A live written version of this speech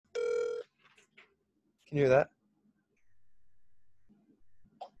Can you hear that?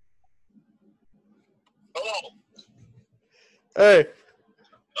 Hello. Hey.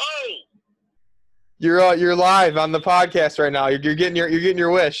 Oh. You're live on the podcast right now. You're getting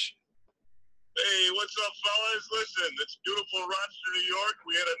your wish. Hey, what's up, fellas? Listen, it's beautiful Rochester, New York.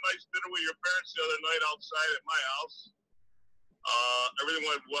 We had a nice dinner with your parents the other night outside at my house. Everything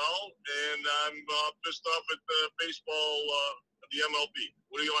went well, and I'm pissed off at the baseball, the MLB.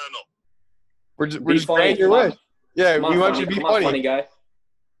 What do you want to know? We're just granting your wish. Yeah, we want you to be funny. Funny guy.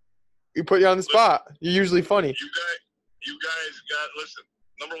 We put you on the spot. You're usually funny. You guys got, listen,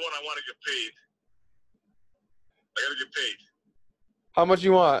 number one, I want to get paid. I got to get paid. How much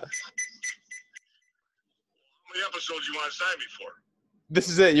you want? How many episodes you want to sign me for? This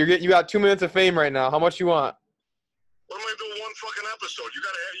is it. You got 2 minutes of fame right now. How much you want? What am I doing one fucking episode? You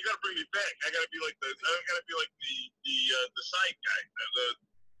gotta bring me back. I gotta be like the side guy, the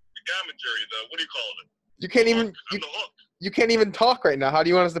commentary, what do you call it? You can't even I'm the hook. You can't even talk right now. How do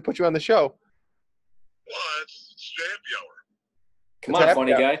you want us to put you on the show? Well, it's happy hour. Come on,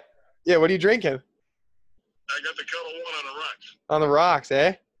 funny guy. Yeah, what are you drinking? I got the Kettle One on the rocks. On the rocks,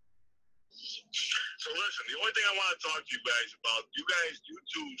 eh? So listen, the only thing I want to talk to you guys about, you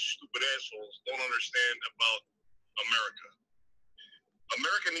two stupid assholes don't understand about America.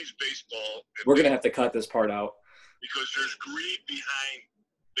 America needs baseball. We're going to have to cut this part out. Because there's greed behind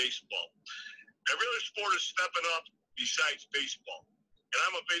baseball. Every other sport is stepping up besides baseball. And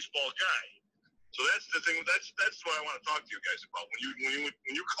I'm a baseball guy. So that's the thing. That's what I want to talk to you guys about.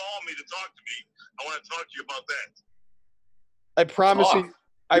 When you call me to talk to me, I want to talk to you about that. I promise you.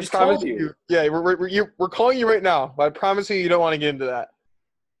 I promise you. Yeah, we're calling you right now, but I promise you don't want to get into that.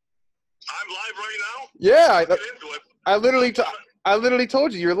 I'm live right now? Yeah. Get into it. I literally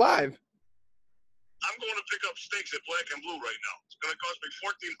told you you're live. I'm going to pick up steaks at Black and Blue right now. It's going to cost me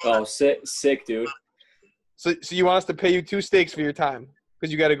 $1,400. Oh, sick, dude. So you want us to pay you 2 steaks for your time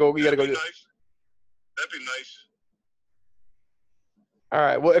because you got to go. You got to go. Nice. That'd be nice. All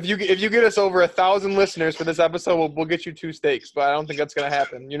right. Well, if you get us over 1,000 listeners for this episode, we'll get you 2 steaks. But I don't think that's going to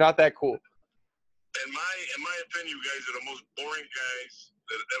happen. You're not that cool. In my opinion, you guys are the most boring guys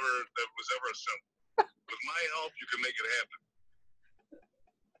that was ever assembled. With my help, you can make it happen.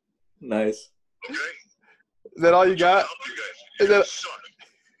 Nice. Okay. Is that all you got? Help you guys. You guys suck.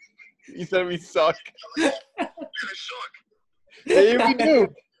 You said we suck. You guys suck. Maybe we do.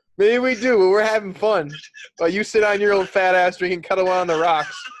 Maybe we do, but we're having fun. While you sit on your old fat ass drinking Kettle One on the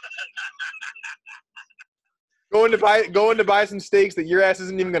rocks. Going to buy some steaks that your ass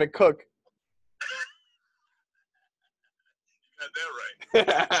isn't even gonna cook. You got that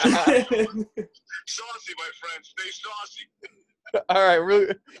right. Saucy, my friend. Stay saucy. All right,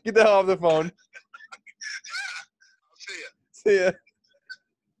 really, get the hell off the phone. I'll see ya. See ya.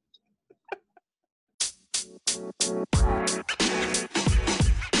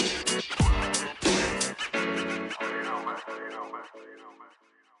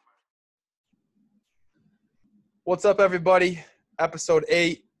 What's up, everybody? Episode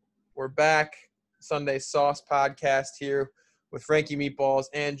 8. We're back. Sunday Sauce Podcast here with Frankie Meatballs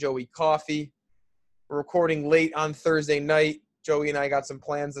and Joey Coffee. We're recording late on Thursday night. Joey and I got some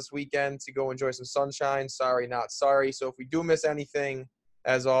plans this weekend to go enjoy some sunshine. Sorry, not sorry. So if we do miss anything,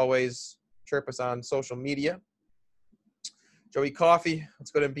 as always, chirp us on social media. Joey Coffee, let's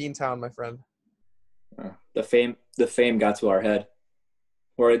go to Beantown, my friend. The fame got to our head.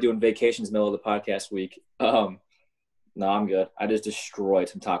 We're already doing vacations middle of the podcast week. No, I'm good. I just destroyed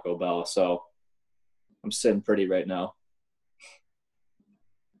some Taco Bell, so I'm sitting pretty right now.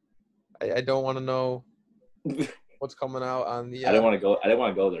 I don't want to know what's coming out on the. I didn't want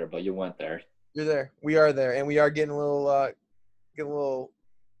to go there, but you went there. You're there. We are there, and we are getting a little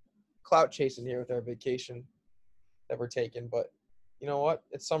clout chasing here with our vacation that we're taking. But you know what?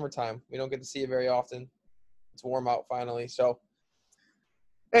 It's summertime. We don't get to see it very often. It's warm out finally. So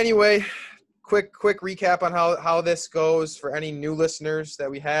anyway, quick recap on how this goes for any new listeners that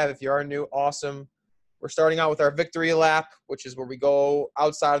we have. If you are new, awesome. We're starting out with our victory lap, which is where we go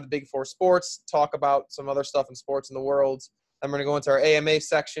outside of the big 4 sports, talk about some other stuff in sports in the world. Then we're going to go into our AMA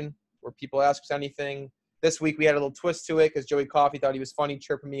section where people ask us anything. This week we had a little twist to it because Joey Coffee thought he was funny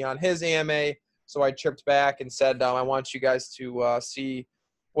chirping me on his AMA. So I chirped back and said, I want you guys to see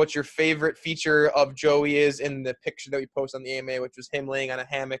what your favorite feature of Joey is in the picture that we posted on the AMA, which was him laying on a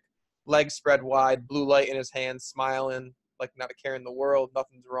hammock, legs spread wide, blue light in his hands, smiling like not a care in the world.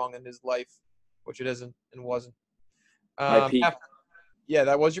 Nothing's wrong in his life, which it isn't and wasn't. My peak.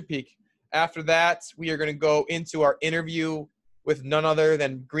 That was your peak. After that, we are going to go into our interview with none other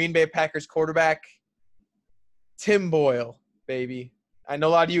than Green Bay Packers quarterback Tim Boyle, baby. I know a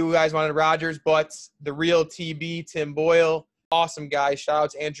lot of you guys wanted Rodgers, but the real TB, Tim Boyle, awesome guy. Shout out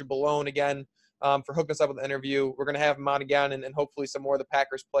to Andrew Ballone again for hooking us up with the interview. We're going to have him on again and hopefully some more of the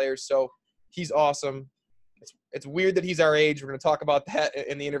Packers players. So he's awesome. It's weird that he's our age. We're going to talk about that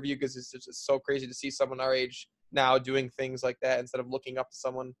in the interview because it's just so crazy to see someone our age now doing things like that instead of looking up to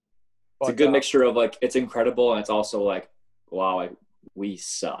someone. But, it's a good mixture of like it's incredible and it's also like, wow, like we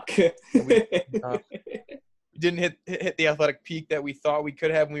suck. we didn't hit the athletic peak that we thought we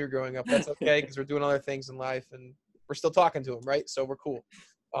could have when we were growing up. That's okay because we're doing other things in life and we're still talking to him, right? So we're cool.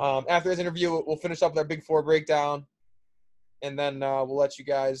 After this interview, we'll finish up with our Big Four breakdown, and then we'll let you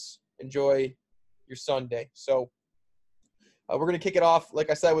guys enjoy your Sunday. So we're going to kick it off, like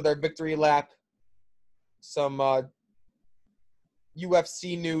I said, with our victory lap. Some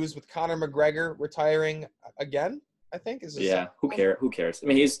UFC news with Conor McGregor retiring again, I think. Yeah, who cares? I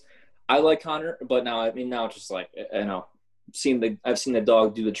mean, I like Conor, but now it's just like, you know, I've seen the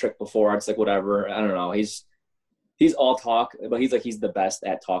dog do the trick before. It's like, whatever. I don't know. He's all talk, but he's the best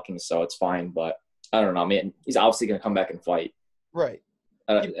at talking, so it's fine. But I don't know. I mean, he's obviously going to come back and fight. Right.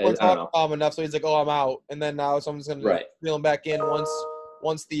 I don't know. Enough, so he's like, oh, I'm out. And then now someone's going to reel him back in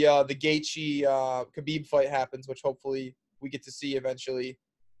once the Gaethje Khabib fight happens, which hopefully we get to see eventually.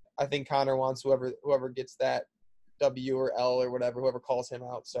 I think Conor wants whoever gets that W or L or whatever, whoever calls him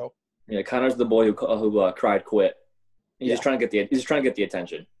out. So yeah, Conor's the boy who cried quit. He's just trying to get the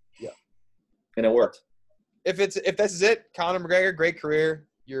attention. Yeah, and it worked. If this is it, Conor McGregor, great career.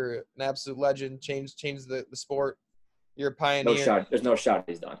 You're an absolute legend. Changed the sport. You're a pioneer. No shot. There's no shot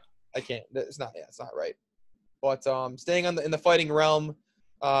he's done. I can't. It's not. Yeah, it's not right. But staying in the fighting realm,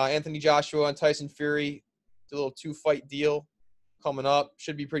 Anthony Joshua and Tyson Fury, a little 2-fight deal coming up.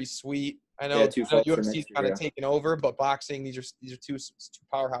 Should be pretty sweet. I know UFC's kind of taken over, but boxing, these are two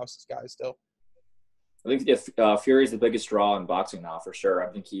powerhouses, guys. Still, I think Fury's the biggest draw in boxing now for sure.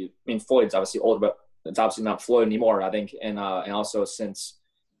 I think Floyd's obviously older, but it's obviously not Floyd anymore. I think, and also since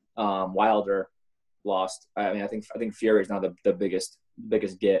Wilder lost, I think Fury's now the biggest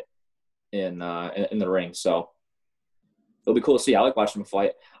get in the ring. So it'll be cool to see. I like watching him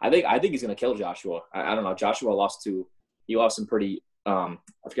fight. I think he's gonna kill Joshua. I don't know. Joshua lost some pretty. I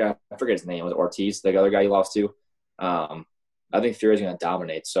forget his name. Was it Ortiz, the other guy he lost to? I think Fury's gonna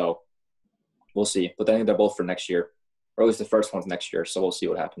dominate. So we'll see. But I think they're both for next year, or at least the first one's next year. So we'll see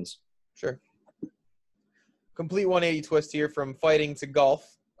what happens. Sure. Complete 180 twist here from fighting to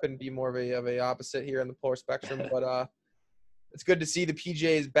golf. Couldn't be more of a opposite here in the polar spectrum. But it's good to see the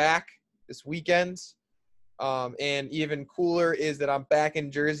PGA back this weekend. And even cooler is that I'm back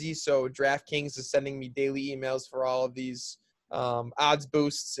in Jersey, so DraftKings is sending me daily emails for all of these odds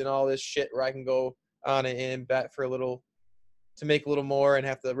boosts and all this shit where I can go on and bet for to make a little more and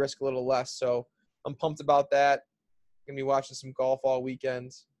have to risk a little less. So I'm pumped about that. Gonna be watching some golf all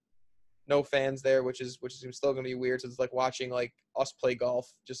weekend. No fans there, which is still gonna be weird. So it's like watching like us play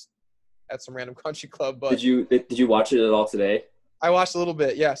golf just at some random country club. But did you watch it at all today? I watched a little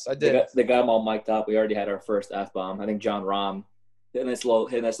bit. Yes, I did. They got them all mic'd up. We already had our first F-bomb. I think John Rahm hit a nice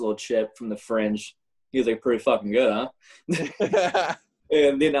little chip from the fringe. He was like, pretty fucking good, huh?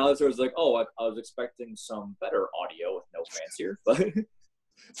 And the announcer was like, oh, I was expecting some better audio with no fans here. But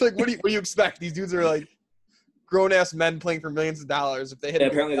it's like, what do you expect? These dudes are like grown-ass men playing for millions of dollars. If they hit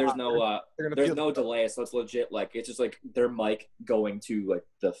apparently there's no delay, so it's legit. Like, it's just like their mic going to like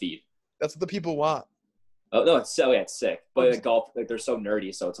the feed. That's what the people want. Oh no, it's sick. But like golf, like they're so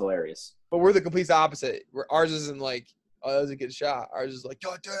nerdy, so it's hilarious. But we're the complete opposite. Ours isn't like, oh, that was a good shot. Ours is like,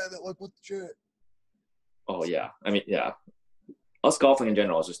 God damn it, like what the shit. Oh yeah, I mean yeah. Us golfing in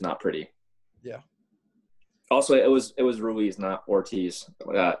general is just not pretty. Yeah. Also, it was Ruiz, not Ortiz,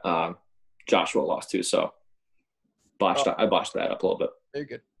 that Joshua lost to. So I botched that up a little bit.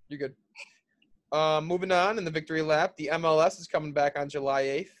 You're good. Moving on in the victory lap, the MLS is coming back on July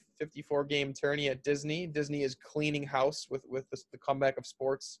 8th. 54-game tourney at Disney. Disney is cleaning house with the comeback of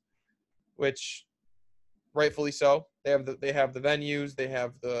sports, which rightfully so. They have the venues, they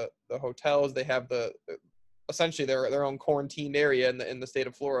have the hotels, they have essentially their own quarantined area in the state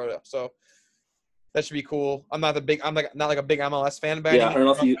of Florida. So that should be cool. I'm not a big MLS fan. Yeah, I don't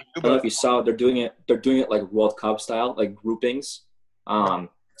know if you saw they're doing it like World Cup style, like groupings. So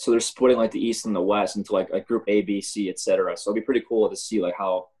they're splitting like the East and the West into like group A, B, C, etc. So it'll be pretty cool to see like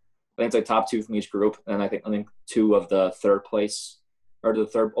how. I think it's like top two from each group, and I think two of the third place or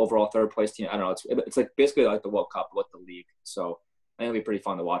the overall third place team. I don't know. It's like basically like the World Cup with the league. So I think it'll be pretty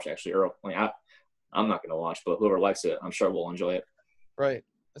fun to watch actually. I'm not gonna watch, but whoever likes it, I'm sure will enjoy it. Right.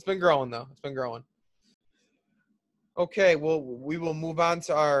 It's been growing though. It's been growing. Okay. Well, we will move on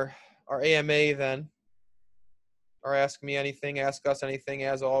to our AMA then. or ask me anything, ask us anything.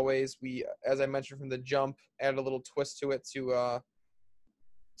 As always, we, as I mentioned from the jump, added a little twist to it to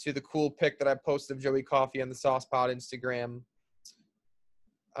the cool pic that I posted of Joey Coffey on the Sauce Pod Instagram.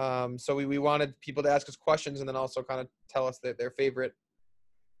 So we wanted people to ask us questions and then also kind of tell us their favorite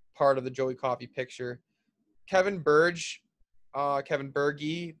part of the Joey Coffey picture. Kevin Burge, those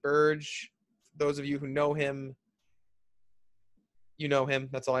of you who know him, you know him.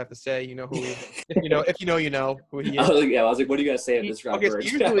 That's all I have to say. You know who he is. If you know who he is. I was like, what are you gonna say to describe Okay, so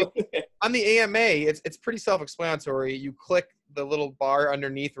Burge? usually on the AMA, it's pretty self-explanatory. You click the little bar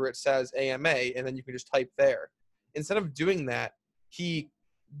underneath where it says AMA, and then you can just type there. Instead of doing that, he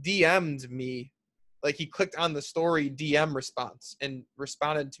DM'd me, like he clicked on the story DM response and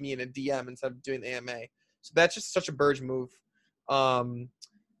responded to me in a DM instead of doing the AMA. So that's just such a Burge move. I'm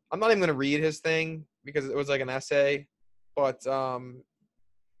not even gonna read his thing because it was like an essay, but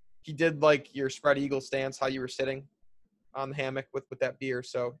he did like your spread eagle stance, how you were sitting on the hammock with that beer.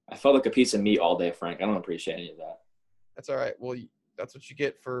 So I felt like a piece of meat all day, Frank. I don't appreciate any of that. that's all right. Well, that's what you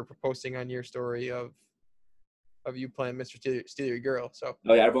get for posting on your story of you playing Mr. Steal Your Girl. So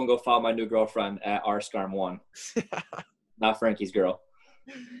Oh yeah, everyone go follow my new girlfriend at rscarm1. Not Frankie's girl.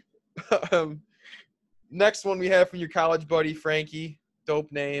 Next one we have from your college buddy Frankie.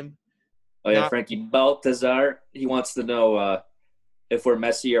 Dope name. Oh yeah, Frankie Baltazar. He wants to know if we're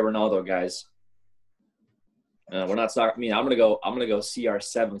Messi or Ronaldo guys. We're not soccer. I mean, I'm gonna go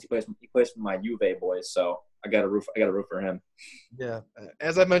CR7. He plays for my Juve boys, so I got a root for him. Yeah,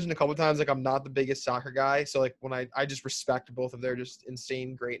 as I've mentioned a couple of times, like I'm not the biggest soccer guy, so like when I just respect both of their just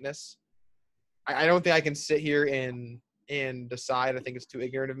insane greatness. I don't think I can sit here and decide. I think it's too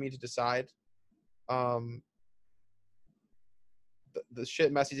ignorant of me to decide. The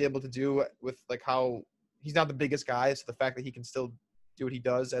shit Messi's able to do with like how he's not the biggest guy, so the fact that he can still do what he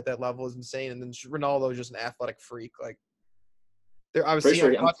does at that level is insane. And then Ronaldo is just an athletic freak. Like I'm pretty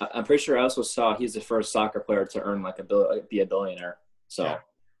sure I also saw he's the first soccer player to earn be a billionaire. So yeah.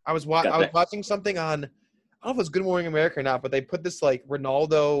 I was watching something on, I don't know if it was Good Morning America or not, but they put this like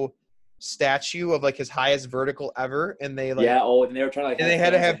Ronaldo statue of like his highest vertical ever, and they like and they were trying to and they had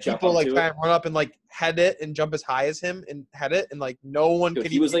to have people like try and run up and like head it and jump as high as him and head it, and like no one could.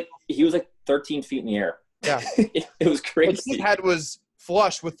 He was like 13 feet in the air. Yeah, it was crazy. His head was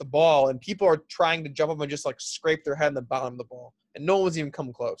flush with the ball, and people are trying to jump up and just like scrape their head in the bottom of the ball, and no one's even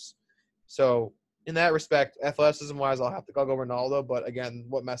come close. So in that respect, athleticism wise, I'll go Ronaldo. But again,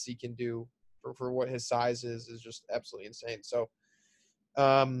 what Messi can do for what his size is just absolutely insane. So,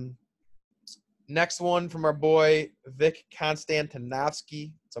 next one from our boy Vic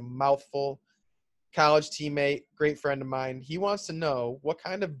Konstantinovsky. It's a mouthful. College teammate, great friend of mine. He wants to know what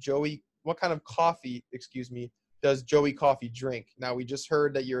kind of coffee, does Joey Coffey drink? Now we just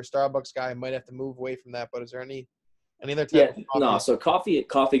heard that you're a Starbucks guy. Might have to move away from that, but is there any other type of coffee? No, so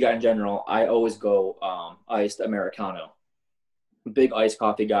coffee guy in general, I always go iced Americano. Big iced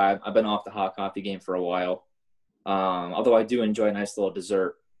coffee guy. I've been off the hot coffee game for a while. Although I do enjoy a nice little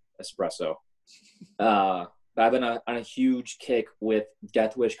dessert espresso. But I've been on a huge kick with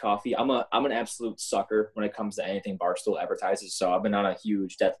Death Wish coffee. I'm an absolute sucker when it comes to anything Barstool advertises. So I've been on a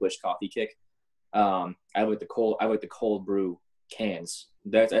huge Death Wish coffee kick. I like the cold brew cans.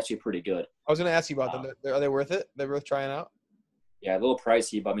 That's actually pretty good. I was going to ask you about them. Are they worth it? They're worth trying out? Yeah, a little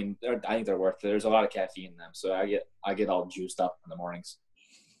pricey, but I mean, I think they're worth it. There's a lot of caffeine in them, so I get all juiced up in the mornings.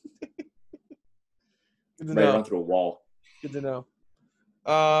 Good to Ready know. to run through a wall. Good to know.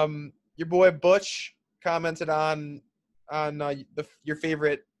 Your boy Butch commented on your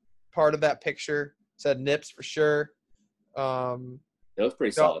favorite part of that picture. Said nips for sure. It was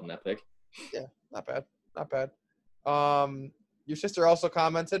pretty solid in that pic. Yeah, not bad. Your sister also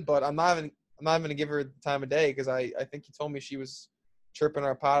commented, but I'm not even gonna give her the time of day because I think you told me she was chirping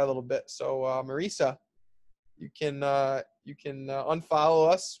our pod a little bit. So Marisa, you can unfollow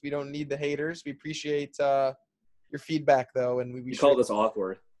us. We don't need the haters. We appreciate your feedback though, and we called us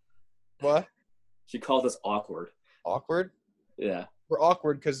awkward. What? She called us awkward. Awkward? Yeah. We're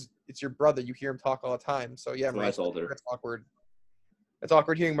awkward because it's your brother. You hear him talk all the time. So yeah, Marisa, I told her. That's awkward. It's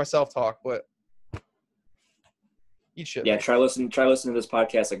awkward hearing myself talk, but eat shit. Yeah, try listening to this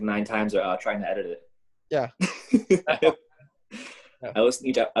podcast like 9 times trying to edit it. Yeah. I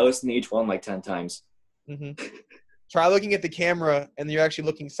listen to each one like 10 times. Mm-hmm. Try looking at the camera and you're actually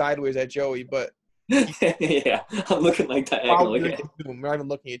looking sideways at Joey, but yeah, I'm looking like that. We're not even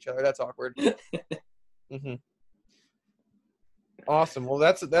looking at each other. That's awkward. Mm-hmm. Awesome. Well,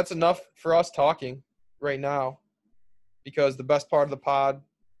 that's enough for us talking right now, because the best part of the pod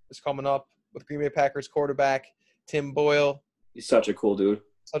is coming up with Green Bay Packers quarterback Tim Boyle. He's such a cool dude.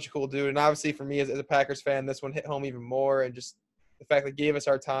 such a cool dude. And obviously for me as a Packers fan, this one hit home even more. And just the fact that gave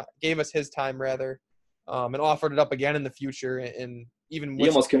us his time rather, and offered it up again in the future. And even he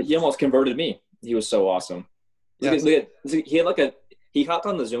almost converted me. He was so awesome. Yes. He hopped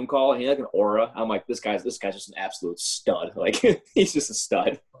on the Zoom call and he had like an aura. I'm like, this guy's just an absolute stud. Like he's just a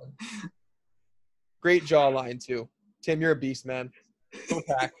stud. Great jawline too. Tim, you're a beast, man. Go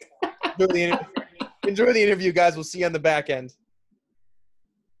Pack. Enjoy the interview, guys. We'll see you on the back end.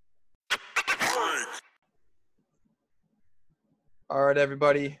 All right,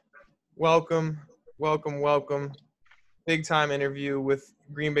 everybody. Welcome. Big time interview with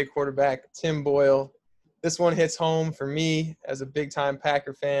Green Bay quarterback Tim Boyle. This one hits home for me as a big time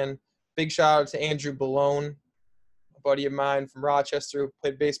Packer fan. Big shout out to Andrew Ballone, a buddy of mine from Rochester who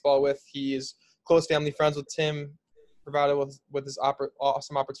played baseball with. He is close family friends with Tim, provided with this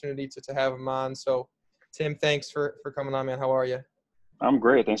awesome opportunity to have him on. So, Tim, thanks for coming on, man. How are you? I'm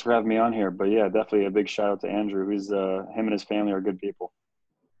great. Thanks for having me on here. But, yeah, definitely a big shout-out to Andrew. Him and his family are good people.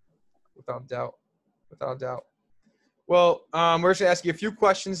 Without doubt. Well, we're just going to ask you a few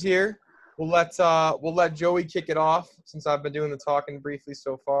questions here. We'll let Joey kick it off since I've been doing the talking briefly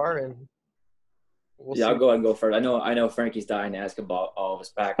so far. And I'll go ahead and go first. I know Frankie's dying to ask about all of his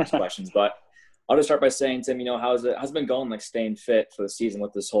Packers questions, but I'll just start by saying, Tim, how's it been going, like staying fit for the season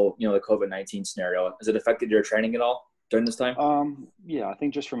with this whole, the COVID-19 scenario? Has it affected your training at all during this time? Yeah, I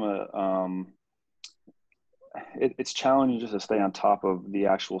think just from it's challenging just to stay on top of the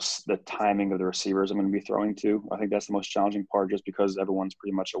timing of the receivers I'm going to be throwing to. I think that's the most challenging part just because everyone's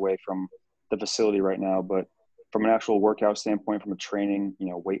pretty much away from the facility right now. But from an actual workout standpoint, from a training,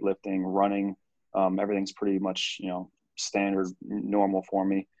 weightlifting, running, everything's pretty much, standard, normal for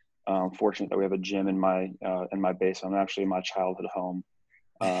me. Fortunate that we have a gym in my base. I'm actually in my childhood home.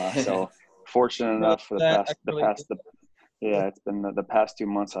 So fortunate enough for it's been the past 2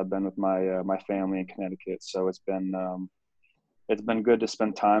 months I've been with my family in Connecticut. So it's been good to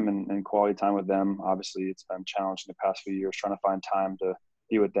spend time and quality time with them. Obviously it's been challenging the past few years trying to find time to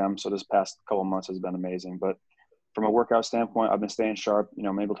be with them. So this past couple of months has been amazing. But from a workout standpoint, I've been staying sharp.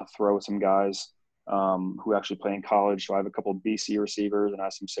 I'm able to throw with some guys who actually play in college. So I have a couple of BC receivers and I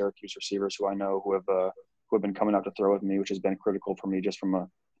have some Syracuse receivers who I know who have been coming out to throw with me, which has been critical for me just from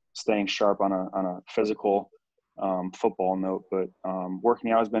staying sharp on a physical football note. But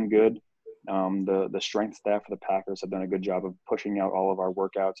working out has been good. The strength staff for the Packers have done a good job of pushing out all of our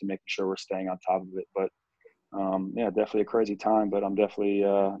workouts and making sure we're staying on top of it. But definitely a crazy time, but I'm definitely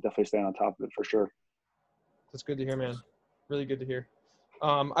staying on top of it for sure. That's good to hear, man. Really good to hear.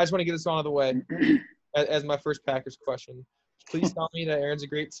 I just want to get this on out of the way as my first Packers question. Please tell me that Aaron's a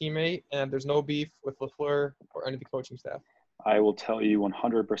great teammate and there's no beef with LaFleur or any of the coaching staff. I will tell you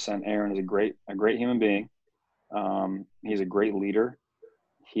 100% Aaron is a great human being. He's a great leader.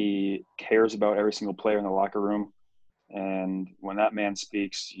 He cares about every single player in the locker room. And when that man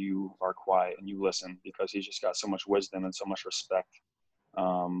speaks, you are quiet and you listen because he's just got so much wisdom and so much respect.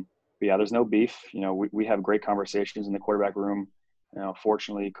 But yeah, there's no beef. We have great conversations in the quarterback room.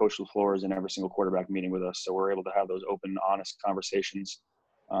 Fortunately, Coach LaFleur is in every single quarterback meeting with us, so we're able to have those open, honest conversations.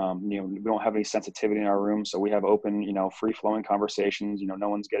 We don't have any sensitivity in our room, so we have open, free-flowing conversations. No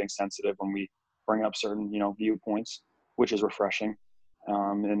one's getting sensitive when we bring up certain, viewpoints, which is refreshing.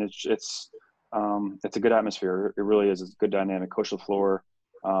 And it's a good atmosphere. It really is. It's a good dynamic. Coach LaFleur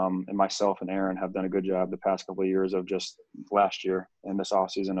and myself and Aaron have done a good job the past couple of years of just last year and this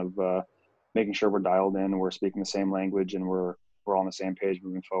offseason of making sure we're dialed in and we're speaking the same language and we're all on the same page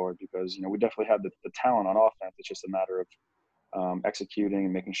moving forward because, we definitely have the talent on offense. It's just a matter of executing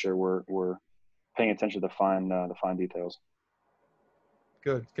and making sure we're paying attention to the fine details.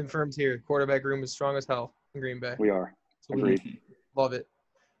 Good. Confirmed here. Quarterback room is strong as hell in Green Bay. We are. Agreed. Love it.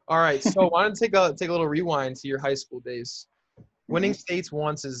 All right. So I want to take a little rewind to your high school days. Winning states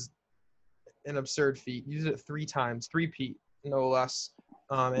once is an absurd feat. You did it 3 times, 3-peat, no less.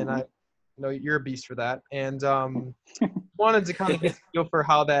 And I know you're a beast for that. And wanted to kind of get a feel for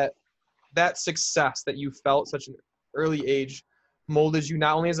how that success that you felt such an early age molded you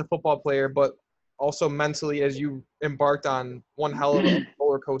not only as a football player, but also mentally as you embarked on one hell of a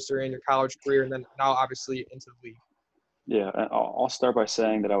roller coaster in your college career and then now obviously into the league. Yeah, I'll start by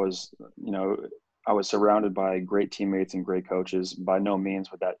saying that I was surrounded by great teammates and great coaches. By no means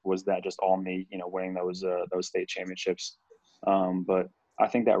was that just all me, winning those state championships. But I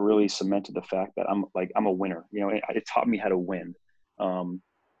think that really cemented the fact that I'm a winner. It taught me how to win.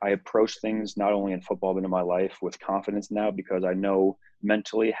 I approach things not only in football but in my life with confidence now because I know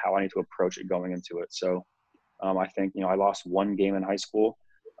mentally how I need to approach it going into it. So I think I lost one game in high school,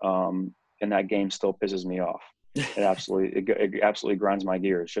 and that game still pisses me off. it absolutely grinds my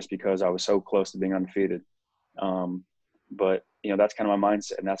gears just because I was so close to being undefeated. But that's kind of my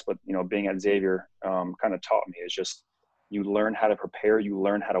mindset, and that's what being at Xavier kind of taught me is just you learn how to prepare, you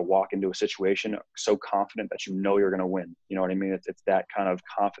learn how to walk into a situation so confident that you're going to win. You know what I mean? It's that kind of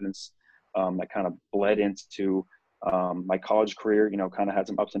confidence that kind of bled into my college career. Kind of had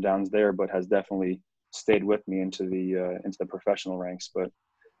some ups and downs there, but has definitely stayed with me into the professional ranks. But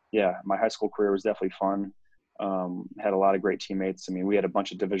yeah, my high school career was definitely fun. Had a lot of great teammates. I mean, we had a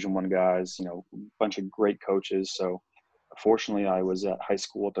bunch of Division I guys, a bunch of great coaches. So fortunately, I was at high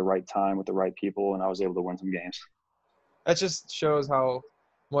school at the right time with the right people, and I was able to win some games. That just shows how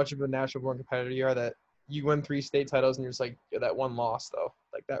much of a natural-born competitor you are, that you win 3 state titles and you're just like, yeah, that one loss, though.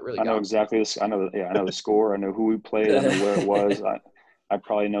 Like, that really I know got exactly this. I know the score. I know who we played. I know where it was. I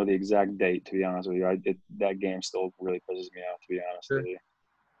probably know the exact date, to be honest with you. That game still really pisses me off, to be honest with you.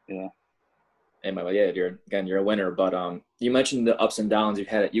 Yeah. Anyway, yeah, you're a winner. But you mentioned the ups and downs you've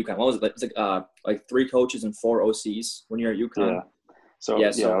had at UConn. What was it? It's like 3 coaches and 4 OCs when you're at UConn. Yeah.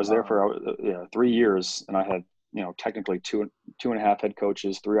 So I was there for 3 years, and I had technically two and a half head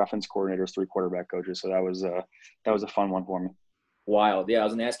coaches, 3 offense coordinators, 3 quarterback coaches. So that was a fun one for me. Wild. Yeah, I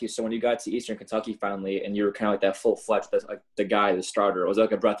was gonna ask you. So when you got to Eastern Kentucky finally, and you were kind of like that full-fledged, like the guy, the starter, was it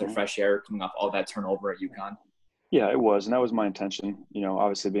like a breath of fresh air coming off all that turnover at UConn? Yeah, it was, and that was my intention.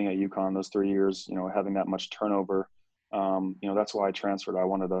 Obviously being at UConn those 3 years, having that much turnover, that's why I transferred. I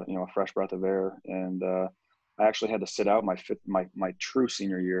wanted a fresh breath of air, and I actually had to sit out my true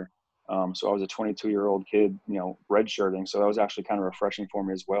senior year. So I was a 22-year-old kid, redshirting. So that was actually kind of refreshing for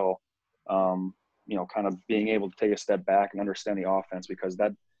me as well. Kind of being able to take a step back and understand the offense, because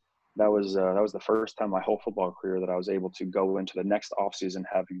that was the first time my whole football career that I was able to go into the next offseason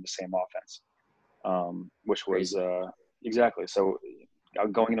having the same offense. Which was exactly. So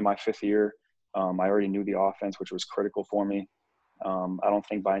going into my 5th year, I already knew the offense, which was critical for me. I don't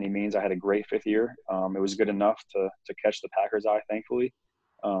think by any means I had a great 5th year. It was good enough to catch the Packers' eye, thankfully.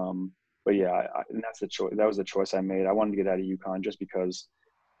 But yeah, and that's the choice. That was the choice I made. I wanted to get out of UConn just because,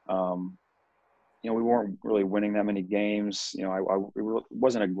 we weren't really winning that many games. It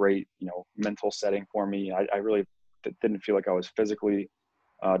wasn't a great, mental setting for me. I really didn't feel like I was physically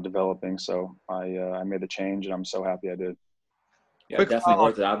developing. So I made the change, and I'm so happy I did. Yeah, quick definitely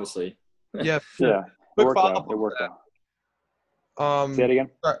worth it, obviously. Yeah, sure. Yeah. It worked out. Say it again.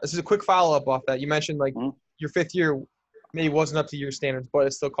 This is a quick follow-up off that. You mentioned your 5th year maybe wasn't up to your standards, but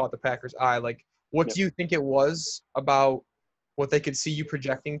it still caught the Packers' eye. Like, what do you think it was about what they could see you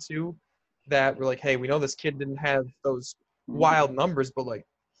projecting to that were like, hey, we know this kid didn't have those wild numbers, but like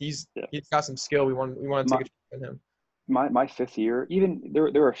he's got some skill. We want to take a chance on him. My 5th year, even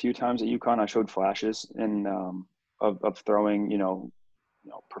there were a few times at UConn I showed flashes of throwing,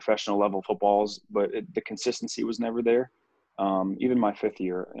 professional level footballs, but the consistency was never there. Even my 5th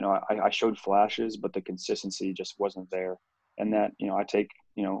year, I showed flashes, but the consistency just wasn't there. And that, I take,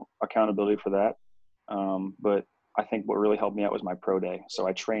 accountability for that. But I think what really helped me out was my pro day. So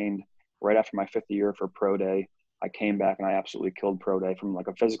I trained right after my 5th year for pro day. I came back and I absolutely killed pro day from like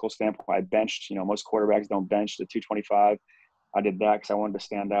a physical standpoint. I benched, most quarterbacks don't bench the 225. I did that because I wanted to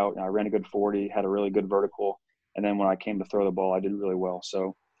stand out, and I ran a good 40, had a really good vertical. And then when I came to throw the ball, I did really well.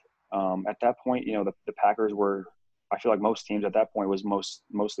 So at that point, the Packers were, I feel like most teams at that point was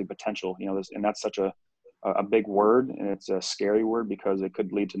mostly potential, and that's such a big word, and it's a scary word because it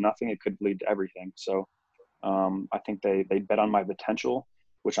could lead to nothing. It could lead to everything. So I think they bet on my potential,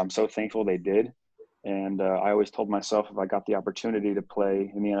 which I'm so thankful they did. And I always told myself if I got the opportunity to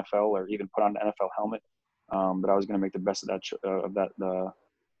play in the NFL or even put on an NFL helmet, that I was going to make the best of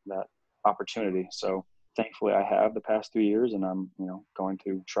that opportunity. So thankfully I have the past 3 years, and I'm, going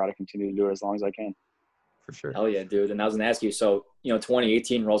to try to continue to do it as long as I can. For sure. Hell yeah, dude. And I was going to ask you, so,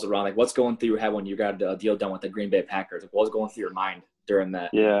 2018 rolls around, like what's going through your head when you got a deal done with the Green Bay Packers? Like, what was going through your mind during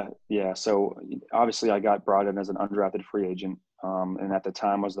that? Yeah. So obviously I got brought in as an undrafted free agent. And at the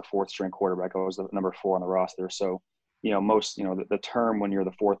time I was the 4th string quarterback. I was the number 4 on the roster. So, most, the term when you're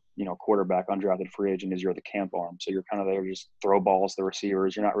the 4th, quarterback, undrafted free agent is you're the camp arm. So you're kind of there to just throw balls to the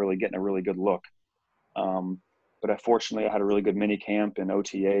receivers. You're not really getting a really good look. But fortunately I had a really good mini camp and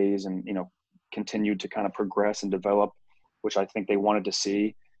OTAs and, continued to kind of progress and develop, which I think they wanted to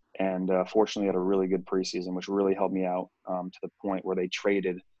see. And fortunately had a really good preseason, which really helped me out to the point where they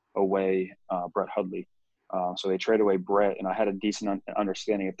traded away Brett Hundley. So they traded away Brett, and I had a decent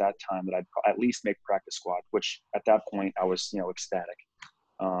understanding at that time that I'd at least make practice squad, which at that point I was, ecstatic.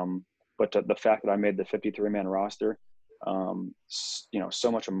 But the fact that I made the 53-man roster,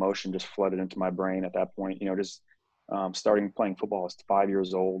 so much emotion just flooded into my brain at that point. Just starting playing football, I was 5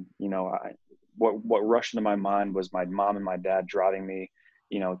 years old. what rushed into my mind was my mom and my dad driving me,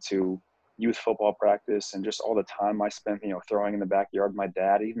 to youth football practice, and just all the time I spent, throwing in the backyard with my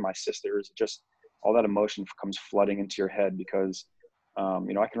dad, even my sisters. Just all that emotion comes flooding into your head because,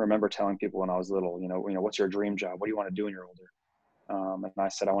 I can remember telling people when I was little, what's your dream job? What do you want to do when you're older? And I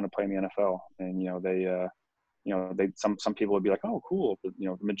said, I want to play in the NFL. And, some people would be like, oh, cool. But,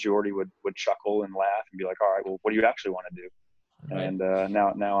 the majority would chuckle and laugh and be like, all right, well, what do you actually want to do? Right. And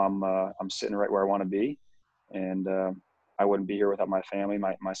now I'm sitting right where I want to be. And I wouldn't be here without my family,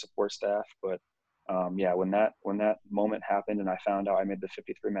 my support staff. But when that moment happened and I found out I made the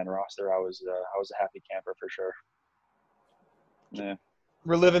 53-man roster, I was a happy camper for sure. Yeah.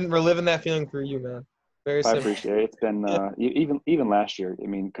 We're living that feeling for you, man. Very I simple. appreciate it. It's been even last year. I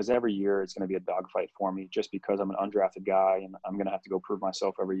mean, because every year it's going to be a dogfight for me, just because I'm an undrafted guy and I'm going to have to go prove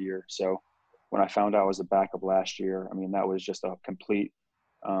myself every year. So when I found out I was a backup last year, I mean, that was just a complete.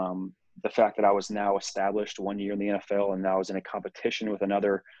 The fact that I was now established 1 year in the NFL and now I was in a competition with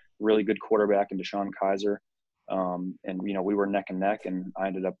another really good quarterback in DeShone Kizer, and we were neck and neck, and I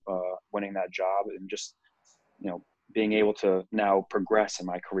ended up winning that job, and just being able to now progress in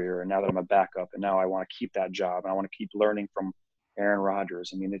my career. And now that I'm a backup and now I want to keep that job and I want to keep learning from Aaron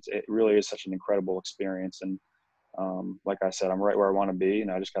Rodgers. I mean, it really is such an incredible experience. And like I said, I'm right where I want to be, and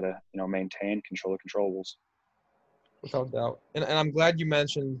I just got to, maintain, control the controllables. Without doubt. And I'm glad you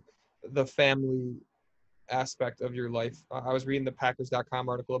mentioned the family aspect of your life. I was reading the Packers.com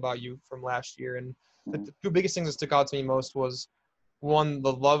article about you from last year, and the two biggest things that stuck out to me most was, one,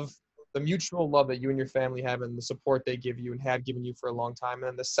 the mutual love that you and your family have and the support they give you and have given you for a long time. And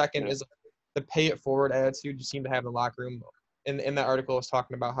then the second is the pay it forward attitude you seem to have in the locker room. In that article, I was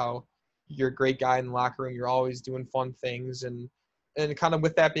talking about how you're a great guy in the locker room. You're always doing fun things. And kind of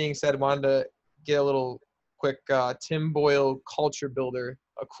with that being said, I wanted to get a little quick Tim Boyle culture builder,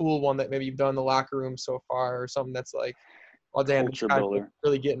 a cool one that maybe you've done in the locker room so far, or something that's like, oh, damn, this guy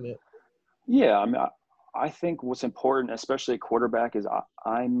really getting it. Yeah, I mean, I think what's important, especially at quarterback, is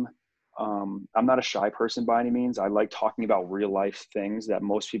I'm not a shy person by any means. I like talking about real life things that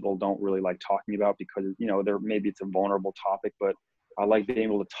most people don't really like talking about because, maybe it's a vulnerable topic, but I like being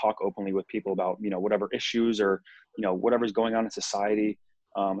able to talk openly with people about, whatever issues or, whatever's going on in society.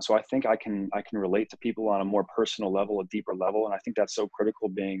 So I think I can relate to people on a more personal level, a deeper level. And I think that's so critical,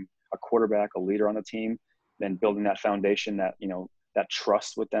 being a quarterback, a leader on the team, then building that foundation, that, that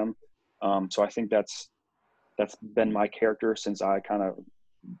trust with them. So I think that's been my character since I kind of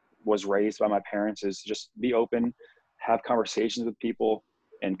was raised by my parents, is just be open, have conversations with people,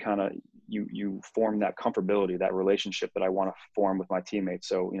 and kind of you form that comfortability, that relationship that I want to form with my teammates.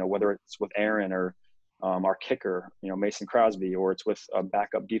 So, whether it's with Aaron or our kicker, Mason Crosby, or it's with a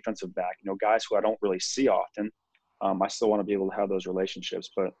backup defensive back, guys who I don't really see often, I still want to be able to have those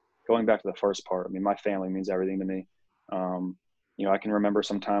relationships. But going back to the first part, I mean, my family means everything to me. I can remember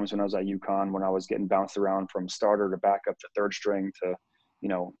sometimes when I was at UConn, when I was getting bounced around from starter to backup to third string to,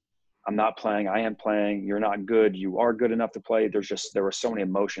 I'm not playing, I am playing, you're not good, you are good enough to play. There were so many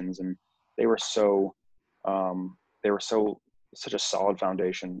emotions, and they were such a solid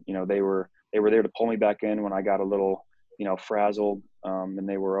foundation. They were there to pull me back in when I got a little, frazzled, and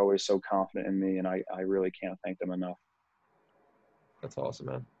they were always so confident in me, and I really can't thank them enough. That's awesome,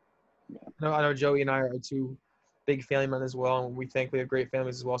 man. Yeah. I know Joey and I are two big family men as well, and we think we have great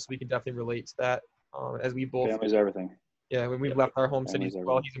families as well, so we can definitely relate to that. As we both, family's everything. Yeah, when we've left our home cities as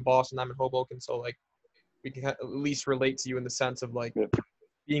well. Everything. He's in Boston, I'm in Hoboken, so like we can at least relate to you in the sense of like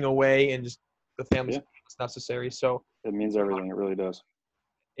being away and just the family's necessary. So it means everything. It really does.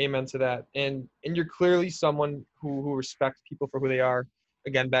 Amen to that. And you're clearly someone who respects people for who they are.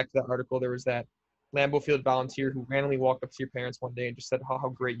 Again, back to that article, there was that Lambeau Field volunteer who randomly walked up to your parents one day and just said how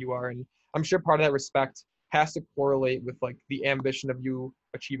great you are. And I'm sure part of that respect has to correlate with like the ambition of you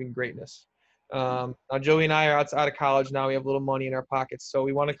achieving greatness. Now Joey and I are outside of college now. We have a little money in our pockets, so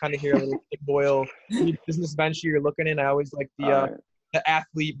we want to kind of hear a little Tim Boyle business venture you're looking in. I always like the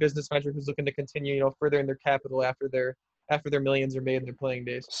athlete business venture who's looking to continue, furthering their capital after their millions are made in their playing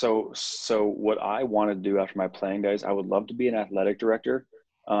days. So what I want to do after my playing days, I would love to be an athletic director.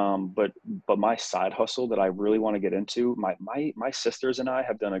 But my side hustle that I really want to get into, my sisters and I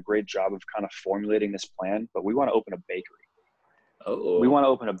have done a great job of kind of formulating this plan, but we want to open a bakery. Oh. We want to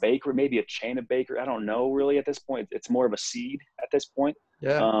open a bakery, maybe a chain of bakery. I don't know really at this point. It's more of a seed at this point.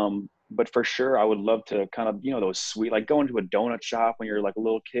 Yeah. But for sure, I would love to kind of, those sweet, like going to a donut shop when you're like a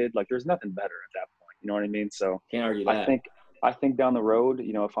little kid, like there's nothing better at that point. You know what I mean? So can't argue that. I think down the road,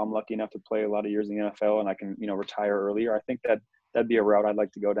 if I'm lucky enough to play a lot of years in the NFL and I can, retire earlier, I think that'd be a route I'd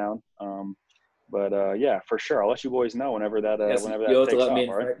like to go down. But yeah, for sure. I'll let you boys know whenever that Yes, whenever you'll that have to takes let off. me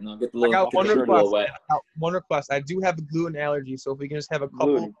All right. get the I little got get the one food a request. little wet. One request. I do have a gluten allergy, so if we can just have a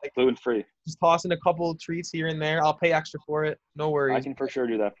couple, Gluten free. just toss in a couple of treats here and there. I'll pay extra for it. No worries. I can for sure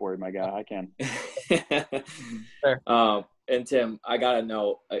do that for you, my guy. I can. Fair. And Tim, I gotta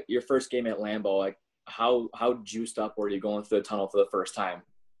know your first game at Lambeau. Like, how juiced up were you going through the tunnel for the first time?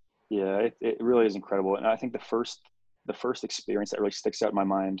 Yeah, it really is incredible. And I think the first experience that really sticks out in my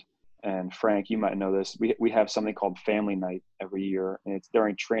mind, and Frank, you might know this, we have something called Family Night every year, and it's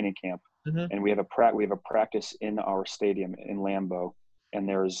during training camp. Mm-hmm. And we have a practice in our stadium in Lambeau, and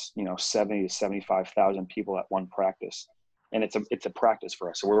there's 70 to 75,000 people at one practice, and it's a practice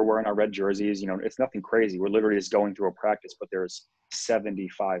for us. So we're wearing our red jerseys. It's nothing crazy. We're literally just going through a practice, but there's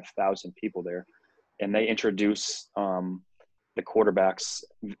 75,000 people there, and they introduce the quarterbacks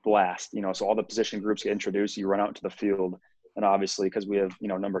last. So all the position groups get introduced. You run out into the field, and obviously because we have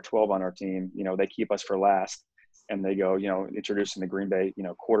number 12 on our team, they keep us for last. And they go, introducing the Green Bay,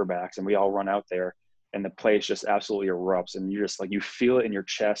 quarterbacks, and we all run out there, and the place just absolutely erupts, and you just you feel it in your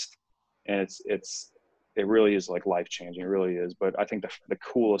chest, and it really is like life changing. It really is. But I think the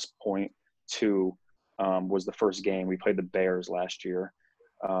coolest point too was the first game we played the Bears last year.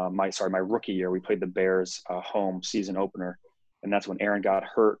 My rookie year, we played the Bears home season opener, and that's when Aaron got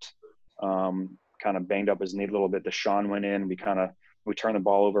hurt, kind of banged up his knee a little bit. Deshaun went in. We turned the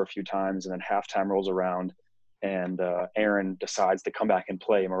ball over a few times, and then halftime rolls around. And Aaron decides to come back and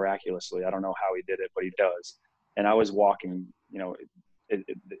play miraculously. I don't know how he did it, but he does. And I was walking,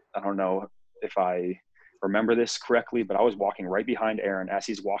 I don't know if I remember this correctly, but I was walking right behind Aaron as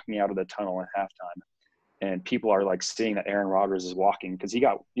he's walking out of the tunnel at halftime. And people are like seeing that Aaron Rodgers is walking because he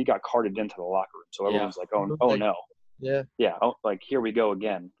got carted into the locker room. So everyone's like, oh no. Yeah. Yeah. Oh, like, here we go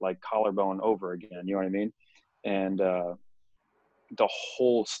again, like collarbone over again. You know what I mean? And the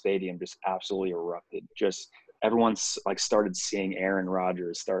whole stadium just absolutely erupted. Just everyone's started seeing Aaron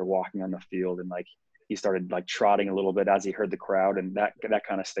Rodgers, started walking on the field, and he started trotting a little bit as he heard the crowd, and that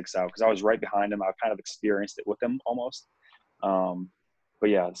kind of sticks out because I was right behind him. I kind of experienced it with him almost. But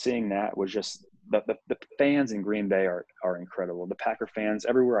yeah, seeing that was just the fans in Green Bay are incredible. The Packer fans,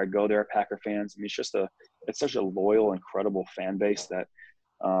 everywhere I go, there are Packer fans. I mean, it's such a loyal, incredible fan base that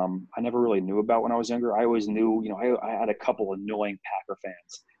I never really knew about when I was younger. I always knew, I had a couple annoying Packer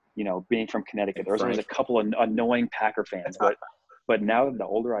fans. Being from Connecticut, there was always a couple of annoying Packer fans. But now the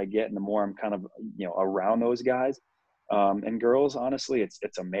older I get and the more I'm kind of around those guys and girls, honestly,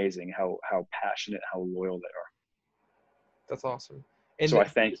 it's amazing how passionate, how loyal they are. That's awesome. And so I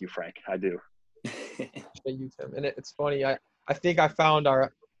thank you, Frank. I do. You, Tim. And it's funny. I think I found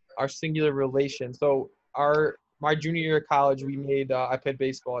our singular relation. So my junior year of college, I played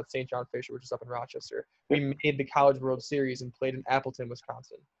baseball at St. John Fisher, which is up in Rochester. We made the College World Series and played in Appleton,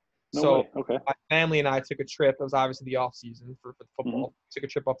 Wisconsin. No way. Okay. My family and I took a trip. It was obviously the off season for football. Mm-hmm. Took a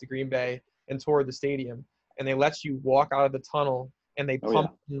trip up to Green Bay and toured the stadium. And they let you walk out of the tunnel, and they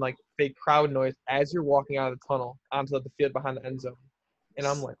pump in fake crowd noise as you're walking out of the tunnel onto the field behind the end zone. And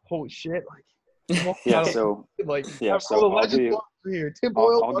I'm like, holy shit! Yeah. So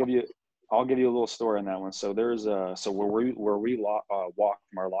I'll give you a little story on that one. So there's where we walk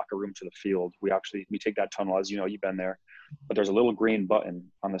from our locker room to the field. We take that tunnel, as you've been there, but there's a little green button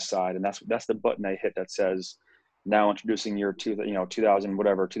on the side, and that's the button I hit that says, "Now introducing your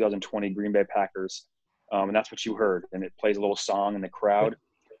 2020 Green Bay Packers," and that's what you heard. And it plays a little song in the crowd,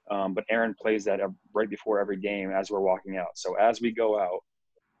 but Aaron plays that right before every game as we're walking out. So as we go out,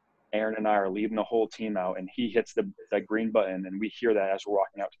 Aaron and I are leading the whole team out, and he hits that green button, and we hear that as we're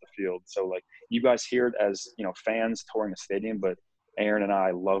walking out to the field. So you guys hear it as fans touring the stadium, but Aaron and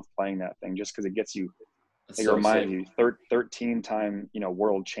I love playing that thing just because it gets you. It reminds you, 13-time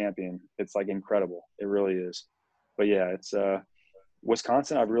world champion. It's incredible. It really is. But yeah, it's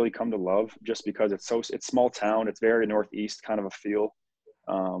Wisconsin. I've really come to love just because it's small town. It's very northeast kind of a feel.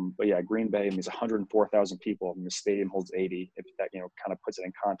 But yeah, Green Bay, there's 104,000 people, and the stadium holds 80. If that kind of puts it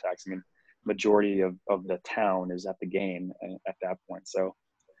in context, majority of the town is at the game at that point. So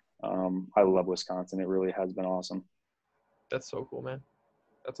I love Wisconsin. It really has been awesome. That's so cool, man.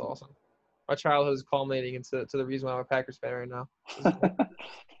 That's awesome. My childhood is culminating into the reason why I'm a Packers fan right now.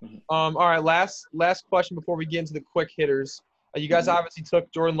 All right, last question before we get into the quick hitters. You guys obviously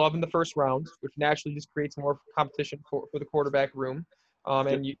took Jordan Love in the first round, which naturally just creates more competition for the quarterback room.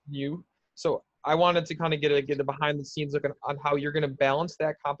 And you. So I wanted to kind of get a behind the scenes look on how you're going to balance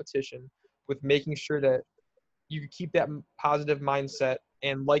that competition with making sure that you keep that positive mindset.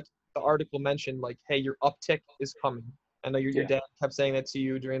 And like the article mentioned, hey, your uptick is coming. I know your dad kept saying that to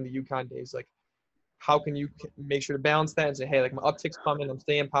you during the UConn days. How can you make sure to balance that and say, hey, my uptick's coming, I'm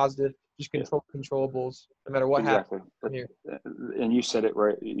staying positive, just control controllables, no matter what happens from here. And you said it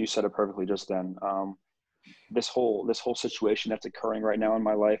right. You said it perfectly just then. This whole situation that's occurring right now in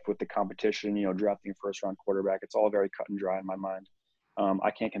my life with the competition, drafting a first-round quarterback, it's all very cut and dry in my mind.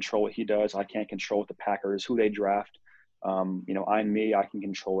 I can't control what he does. I can't control what the Packers, who they draft. I'm me. I can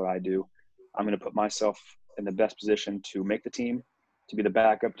control what I do. I'm going to put myself in the best position to make the team, to be the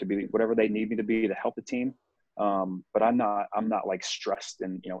backup, to be whatever they need me to be to help the team. But I'm not like stressed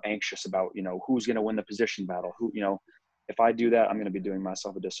and, anxious about, who's going to win the position battle. If I do that, I'm going to be doing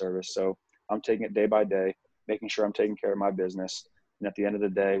myself a disservice. So I'm taking it day by day, making sure I'm taking care of my business. And at the end of the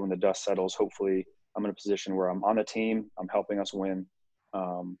day, when the dust settles, hopefully I'm in a position where I'm on the team, I'm helping us win.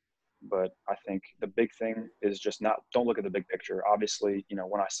 But I think the big thing is just don't look at the big picture. Obviously,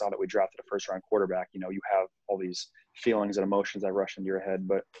 when I saw that we drafted a first-round quarterback, you have all these feelings and emotions that rush into your head.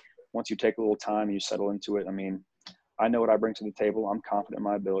 But once you take a little time and you settle into it, I know what I bring to the table. I'm confident in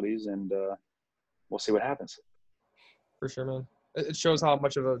my abilities, and we'll see what happens. For sure, man. It shows how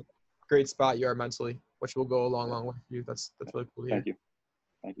much of a great spot you are mentally, which will go a long, long way for you. That's really cool to hear.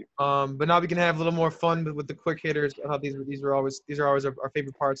 Thank you. But now we can have a little more fun with the quick hitters. These are always our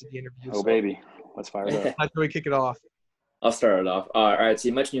favorite parts of the interview. Oh, baby. Let's fire it up. How do we kick it off? I'll start it off. All right. So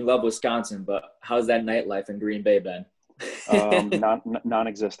you mentioned you love Wisconsin, but how's that nightlife in Green Bay been?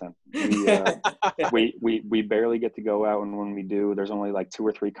 Non-existent. We barely get to go out, and when we do, there's only like 2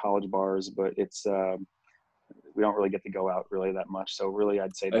 or 3 college bars, but it's we don't really get to go out really that much. So really,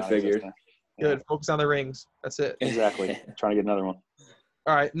 I'd say I figured. Good. Yeah. Focus on the rings. That's it. Exactly. Trying to get another one.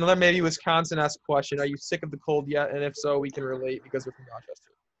 All right. Another maybe Wisconsin-esque question. Are you sick of the cold yet? And if so, we can relate because we're from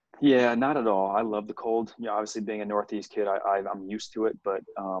Rochester. Yeah, not at all. I love the cold. Obviously being a Northeast kid, I'm used to it. But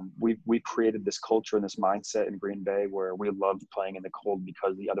we created this culture and this mindset in Green Bay where we love playing in the cold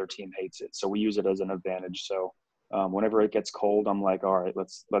because the other team hates it. So we use it as an advantage. So whenever it gets cold, I'm like, all right,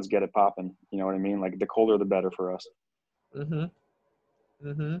 let's get it popping. You know what I mean? Like the colder, the better for us. Mm-hmm.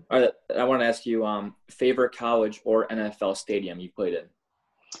 Mm-hmm. All right. I want to ask you, favorite college or NFL stadium you played in?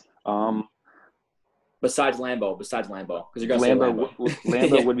 Besides Lambeau, because you're gonna say Lambeau.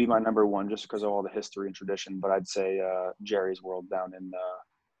 Lambeau would be my number one, just because of all the history and tradition. But I'd say Jerry's World down in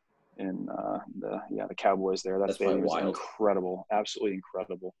the Cowboys there. That stadium is incredible, absolutely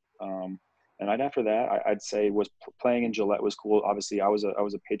incredible. And right after that, I'd say was playing in Gillette was cool. Obviously, I was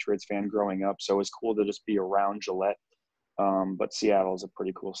a Patriots fan growing up, so it was cool to just be around Gillette. But Seattle is a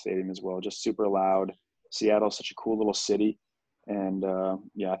pretty cool stadium as well, just super loud. Seattle's such a cool little city. And,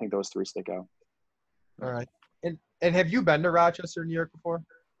 I think those 3 stick out. All right. And have you been to Rochester, New York before?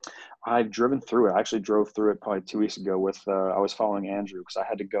 I've driven through it. I actually drove through it probably 2 weeks ago with I was following Andrew because I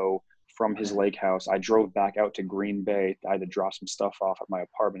had to go from his lake house. I drove back out to Green Bay. I had to drop some stuff off at my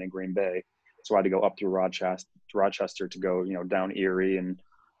apartment in Green Bay. So I had to go up through Rochester to go, down Erie and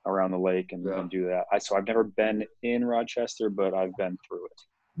around the lake and do that. So I've never been in Rochester, but I've been through it.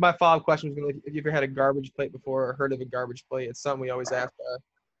 My follow-up question was going to be if you ever had a garbage plate before or heard of a garbage plate. It's something we always ask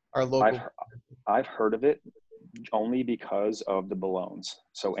our local. I've heard of it only because of the Ballones.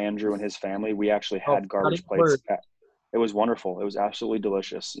 So Andrew and his family, we actually had garbage plates. It was wonderful. It was absolutely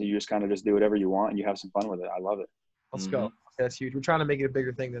delicious. You just kind of just do whatever you want and you have some fun with it. I love it. Let's go. That's huge. We're trying to make it a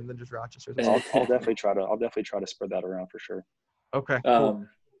bigger thing than just Rochester. I'll definitely try to spread that around for sure. Okay. Cool.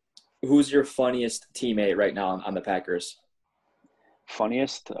 Who's your funniest teammate right now on the Packers?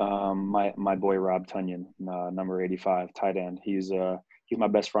 Funniest, my boy Rob Tunyon, number 85, tight end. He's my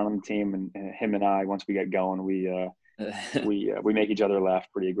best friend on the team, and him and I, once we get going, we make each other laugh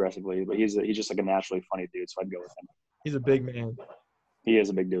pretty aggressively. But he's just like a naturally funny dude, so I'd go with him. He's a big man. He is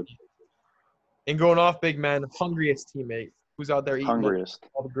a big dude. And going off big man, hungriest teammate. Who's out there eating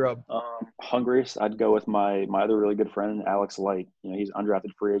all the grub? Hungriest, I'd go with my other really good friend, Alex Light. He's an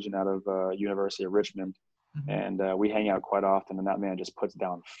undrafted free agent out of University of Richmond. Mm-hmm. And we hang out quite often, and that man just puts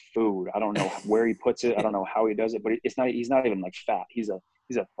down food. I don't know where he puts it. I don't know how he does it, but he's not even like fat. He's a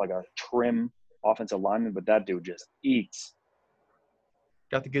trim offensive lineman, but that dude just eats.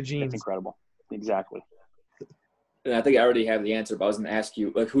 Got the good genes. It's incredible. Exactly. And I think I already have the answer, but I was going to ask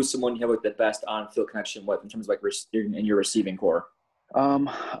you, like, who's someone you have like the best on-field connection with in terms of like in your receiving core?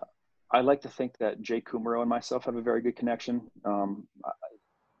 I like to think that Jake Kumaro and myself have a very good connection.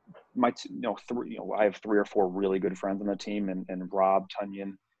 I have 3 or 4 really good friends on the team, and Rob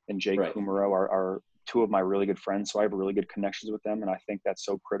Tunyon and Jake Kumaro are 2 of my really good friends. So I have really good connections with them, and I think that's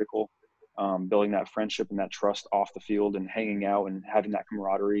so critical. Building that friendship and that trust off the field and hanging out and having that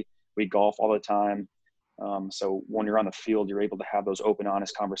camaraderie. We golf all the time. So when you're on the field, you're able to have those open,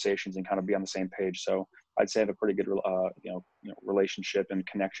 honest conversations and kind of be on the same page. So I'd say I have a pretty good, relationship and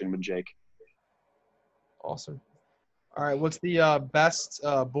connection with Jake. Awesome. All right. What's the best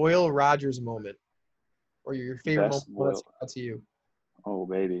Boyle Rogers moment, or your favorite Best moment that's Boyle. out to you? Oh,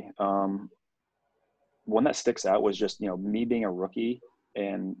 baby. One that sticks out was just, me being a rookie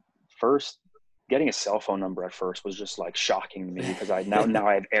and first getting a cell phone number at first was just like shocking to me because now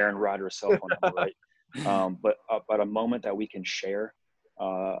I have Aaron Rodgers' cell phone number, right? But a moment that we can share.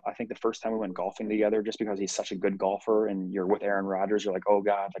 I think the first time we went golfing together, just because he's such a good golfer and you're with Aaron Rodgers, you're like, oh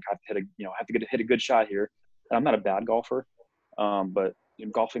God, like I have to hit a good shot here. And I'm not a bad golfer, but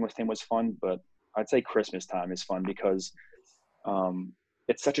golfing with him was fun. But I'd say Christmas time is fun because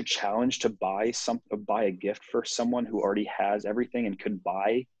it's such a challenge to buy a gift for someone who already has everything and could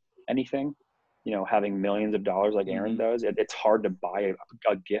buy anything. Having millions of dollars like Aaron does, it's hard to buy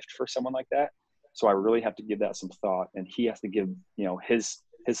a gift for someone like that. So I really have to give that some thought, and he has to give his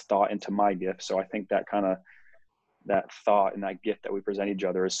thought into my gift. So I think that thought and that gift that we present each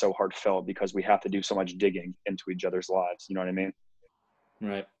other is so heartfelt because we have to do so much digging into each other's lives. You know what I mean?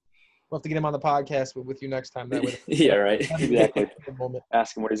 Right. We'll have to get him on the podcast with you next time. That way. Yeah, right. Exactly. Moment.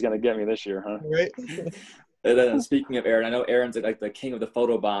 Ask him what he's going to get me this year, huh? Right. And then speaking of Aaron, I know Aaron's like the king of the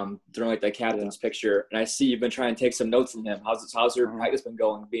photo bomb during like the captain's picture, and I see you've been trying to take some notes from him. How's your practice been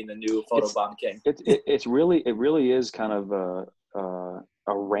going, being the new photo bomb king? It really is kind of a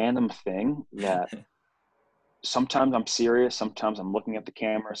random thing that sometimes I'm serious, sometimes I'm looking at the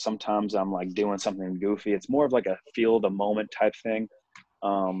camera, sometimes I'm like doing something goofy. It's more of like a feel the moment type thing.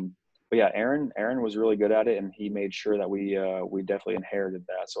 But yeah, Aaron was really good at it, and he made sure that we definitely inherited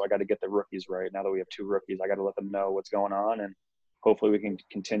that. So I got to get the rookies right. Now that we have 2 rookies, I got to let them know what's going on, and hopefully we can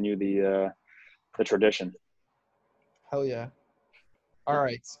continue the tradition. Hell yeah. All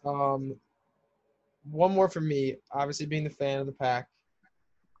right. One more from me. Obviously, being the fan of the Pack,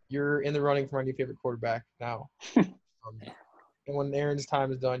 you're in the running for my new favorite quarterback now. And when Aaron's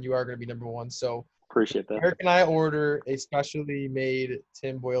time is done, you are going to be number 1. So appreciate that. where can I order a specially made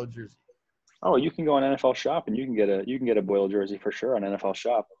Tim Boyle jersey? Oh, you can go on NFL Shop and you can get a Boyle jersey for sure on NFL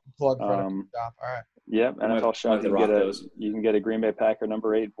Shop. Plug for NFL Shop. All right. Yep, NFL Shop. You can get a Green Bay Packer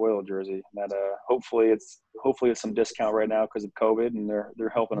number 8 Boyle jersey. That hopefully it's some discount right now because of COVID and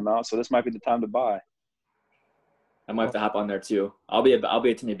they're helping them out. So this might be the time to buy. I might have to hop on there too. I'll be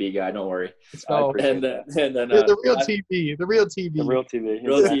a Timmy B guy. Don't worry. And then the real TV. The real TV. The real TV.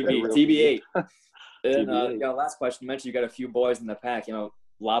 Real TV. TB8. And last question. You mentioned you got a few boys in the pack.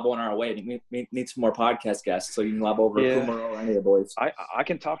 Lob on our way. We need some more podcast guests, so you can lob over Kumar or any of the boys. I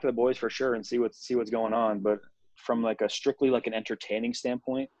can talk to the boys for sure and see what's going on. But from like a strictly like an entertaining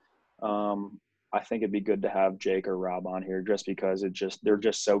standpoint, I think it'd be good to have Jake or Rob on here just because they're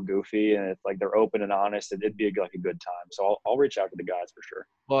just so goofy and it's like they're open and honest. It'd be like a good time. So I'll reach out to the guys for sure.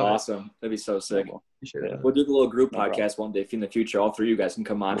 Awesome. That'd be so sick. Yeah. We'll do the little group podcast one day if in the future all 3 of you guys can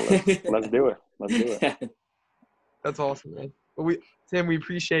come on. Let's do it. That's awesome, man. But Tim, we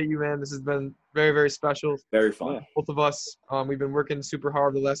appreciate you, man. This has been very, very special. Very fun. Both of us, we've been working super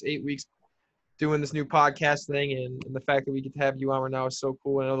hard the last 8 weeks doing this new podcast thing, and the fact that we get to have you on right now is so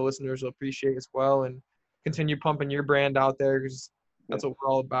cool. And I know the listeners will appreciate as well, and continue pumping your brand out there because that's what we're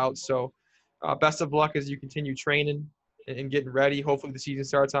all about. So best of luck as you continue training and getting ready. Hopefully the season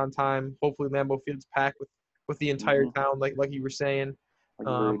starts on time. Hopefully Lambeau Field's packed with the entire town, like you were saying. I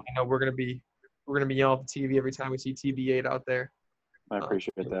know we're gonna be yelling at the TV every time we see TB8 out there. I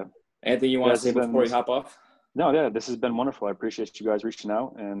appreciate that. Anything you want to say before we hop off? No, yeah, this has been wonderful. I appreciate you guys reaching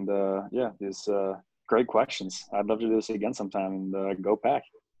out, and these great questions. I'd love to do this again sometime. And go Pack.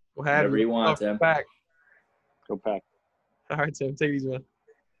 We'll have whatever you want, Tim. Pack. Go Pack. All right, Tim. Take it easy, man.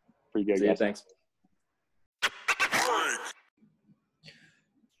 Pretty good. See you. Thanks.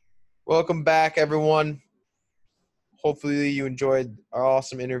 Welcome back, everyone. Hopefully you enjoyed our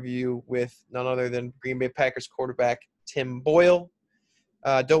awesome interview with none other than Green Bay Packers quarterback Tim Boyle.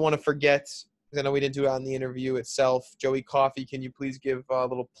 Don't want to forget, because I know we didn't do it on the interview itself, Joey Coffey, can you please give a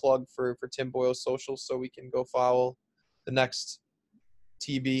little plug for Tim Boyle's socials so we can go follow the next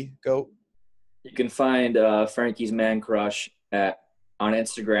TB GOAT? You can find Frankie's Man Crush on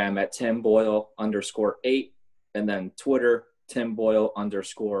Instagram at TimBoyle_8 and then Twitter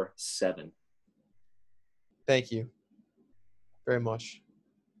TimBoyle_7. Thank you very much.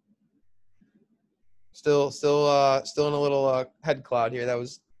 Still in a little head cloud here. That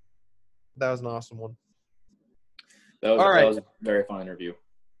was an awesome one. That was a very fun interview.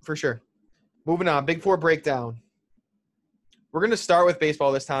 For sure. Moving on, Big Four breakdown. We're going to start with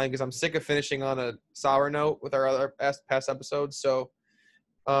baseball this time because I'm sick of finishing on a sour note with our other past episodes. So,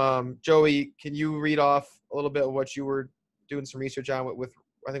 Joey, can you read off a little bit of what you were doing some research on with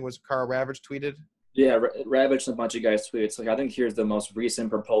I think it was Carl Ravage tweeted? Yeah, Ravage and a bunch of guys tweeted. It's like, I think here's the most recent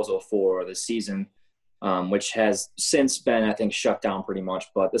proposal for the season. which has since been, I think, shut down pretty much.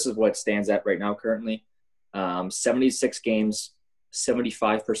 But this is what it stands at right now currently. 76 games,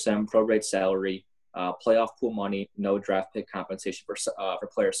 75% prorate salary, playoff pool money, no draft pick compensation for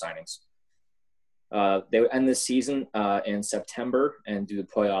player signings. They would end this season in September and do the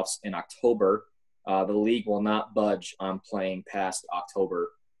playoffs in October. The league will not budge on playing past October,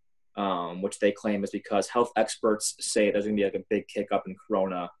 which they claim is because health experts say there's going to be like a big kick up in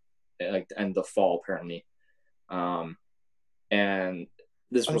Corona like the end of the fall, apparently. And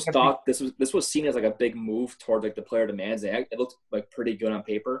this was seen as like a big move towards like the player demands. It looked like pretty good on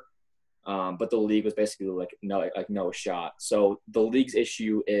paper, but the league was basically like no shot. So the league's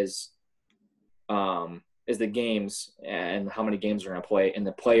issue is the games and how many games they're going to play, and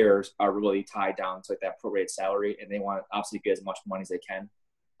the players are really tied down to like that prorated salary, and they want to obviously get as much money as they can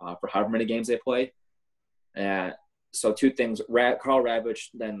for however many games they play. And so two things, Karl Ravech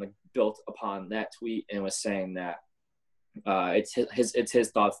then like built upon that tweet and was saying that it's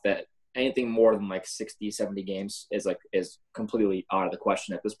his thoughts that anything more than like 60, 70 games is completely out of the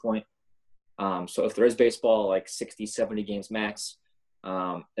question at this point. So if there is baseball, like 60, 70 games max,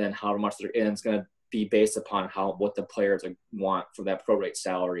 and how much it's going to be based upon what the players want for that prorate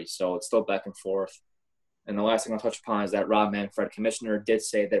salary. So it's still back and forth. And the last thing I'll touch upon is that Rob Manfred, commissioner, did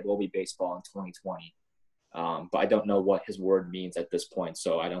say that it will be baseball in 2020. But I don't know what his word means at this point,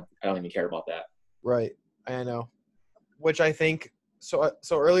 so I don't even care about that. Right, I know. Which I think so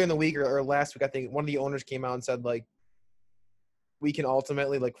earlier in the week or last week, I think one of the owners came out and said like we can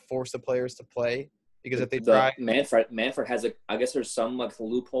ultimately like force the players to play because if they try. Manfred has I guess there's some like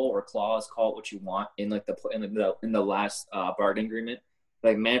loophole or clause, call it what you want, in like in the last bargaining agreement.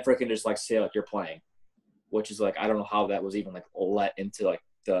 Like Manfred can just like say like you're playing, which is like I don't know how that was even like let into like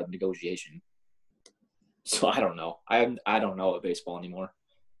the negotiation. So I don't know. I don't know about baseball anymore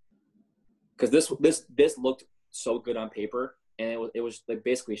because this looked so good on paper, and it was like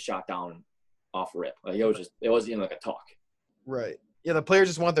basically shot down off rip. Like it wasn't even like a talk. Right. Yeah, the players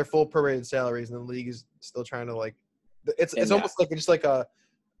just want their full prorated salaries, and the league is still trying to like. It's almost like just like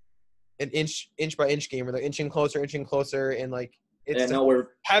an inch by inch game where they're inching closer, and like it's a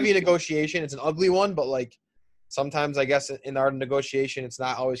heavy negotiation. It's an ugly one, but like sometimes I guess in our negotiation, it's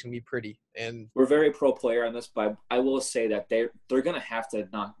not always going to be pretty. And we're very pro player on this, but I will say that they're going to have to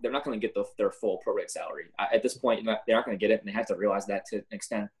they're not going to get their full prorated salary at this point. They're not going to get it, and they have to realize that to an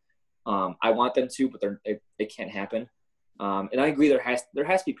extent. I want them to, but it can't happen. And I agree there has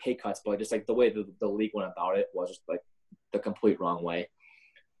to be pay cuts, but just like the way the league went about it was just like the complete wrong way.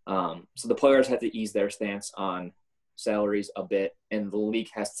 So the players have to ease their stance on salaries a bit, and the league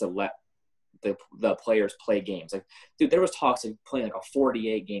has to let the players play games. Like, dude, there was talks of playing like a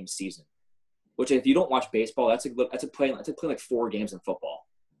 48 game season, which if you don't watch baseball, that's like playing like 4 games in football.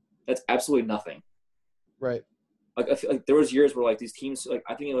 That's absolutely nothing. Right. Like I feel like there was years where like these teams, like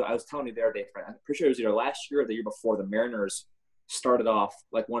I think I was telling you the other day, I'm pretty sure it was either last year or the year before, the Mariners started off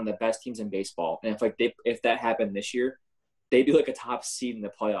like one of the best teams in baseball, and if that happened this year, they'd be like a top seed in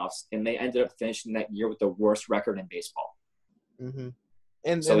the playoffs, and they ended up finishing that year with the worst record in baseball. Mm-hmm.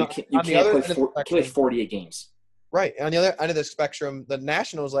 And so you can't play 48 games. Right. And on the other end of the spectrum, the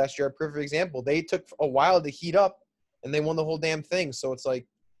Nationals last year, a perfect example. They took a while to heat up, and they won the whole damn thing. So it's like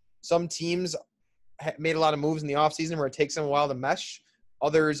some teams made a lot of moves in the offseason where it takes them a while to mesh.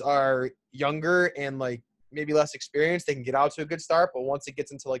 Others are younger and like maybe less experienced. They can get out to a good start, but once it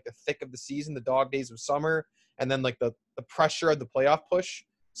gets into like the thick of the season, the dog days of summer, and then like the pressure of the playoff push,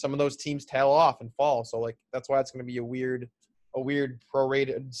 some of those teams tail off and fall. So like that's why it's going to be a weird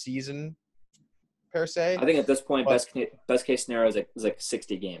prorated season per se. I think at this point, best case scenario is like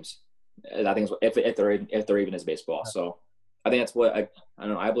 60 games. I think if there even is baseball. So I think that's what I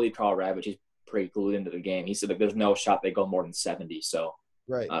don't know. I believe Karl Ravech, he's pretty glued into the game. He said like there's no shot they go more than 70. So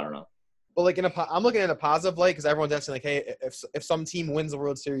right. I don't know. But like I'm looking at a positive light because everyone's asking like, hey, if some team wins the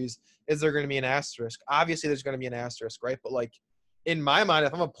World Series, is there going to be an asterisk? Obviously, there's going to be an asterisk, right? But like in my mind,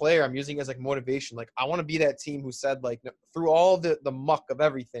 if I'm a player, I'm using it as like motivation. Like I want to be that team who said like through all the muck of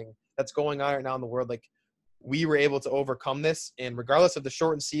everything that's going on right now in the world, like we were able to overcome this, and regardless of the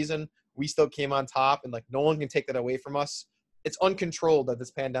shortened season, we still came on top, and like no one can take that away from us. It's uncontrolled that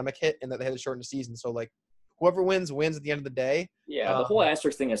this pandemic hit and that they had to shorten the season. So like whoever wins at the end of the day. Yeah, the whole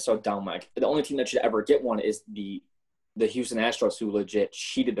asterisk thing is so dumb. Like the only team that should ever get one is the Houston Astros, who legit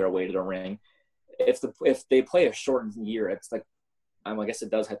cheated their way to the ring. If they play a shortened year, it's like I guess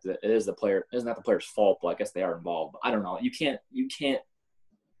it is the player. It's not the player's fault, but I guess they are involved. But I don't know. You can't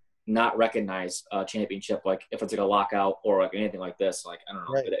not recognize a championship like if it's like a lockout or like anything like this. Like I don't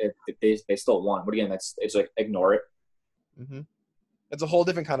know. Right. They still won. But again, it's like ignore it. Mm-hmm. It's a whole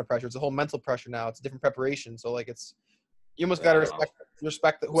different kind of pressure. It's a whole mental pressure now. It's a different preparation. So like you almost got to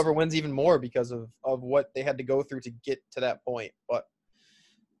respect whoever wins even more because of what they had to go through to get to that point. But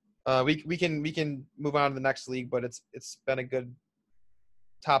we can move on to the next league. But it's been a good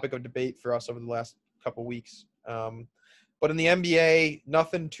topic of debate for us over the last couple weeks. But in the NBA,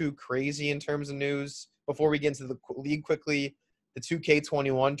 nothing too crazy in terms of news. Before we get into the league quickly, the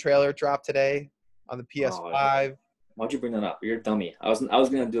 2K21 trailer dropped today on the PS5. Why'd you bring that up? You're a dummy. I was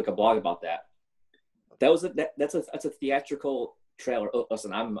gonna do like a blog about that. That's a theatrical trailer. Oh,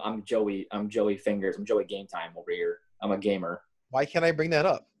 listen, I'm Joey Fingers. I'm Joey Game Time over here. I'm a gamer. Why can't I bring that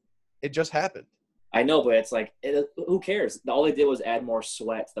up? It just happened. I know, but it's like, who cares? All they did was add more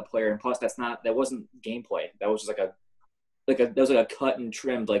sweat to the player, and plus, that wasn't gameplay. That was just that was like a cut and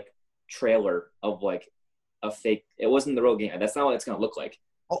trimmed like trailer of like a fake. It wasn't the real game. That's not what it's gonna look like.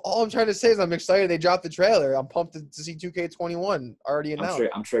 All I'm trying to say is I'm excited they dropped the trailer. I'm pumped to see 2K21 already announced.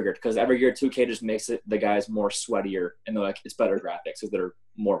 I'm triggered because every year 2K just makes the guys more sweatier, and they're like, it's better graphics because they're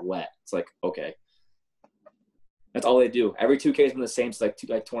more wet. It's like, okay. That's all they do. Every 2K has been the same since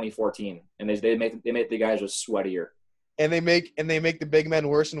like 2014, and they make the guys just sweatier. And they make the big men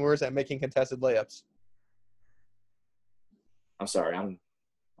worse and worse at making contested layups. I'm sorry.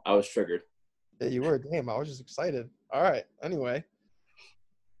 I was triggered. Yeah, you were. Damn, I was just excited. All right. Anyway,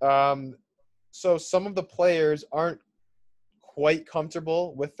 so some of the players aren't quite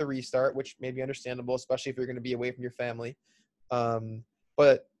comfortable with the restart, which may be understandable, especially if you're going to be away from your family.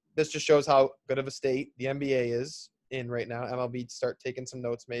 But this just shows how good of a state the NBA is in right now. MLB start taking some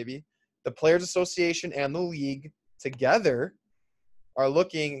notes maybe. The Players Association and the league together are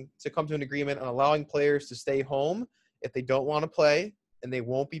looking to come to an agreement on allowing players to stay home if they don't want to play, and they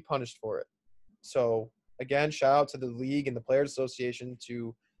won't be punished for it. So, again, shout out to the league and the Players Association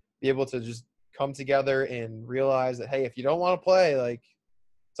to be able to just come together and realize that, hey, if you don't want to play, like,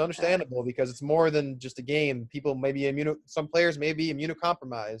 it's understandable because it's more than just a game. People may be some players may be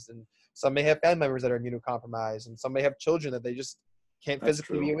immunocompromised, and some may have family members that are immunocompromised, and some may have children that they just can't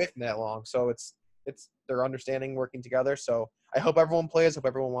physically be away from that long. So it's their understanding working together. So I hope everyone plays. Hope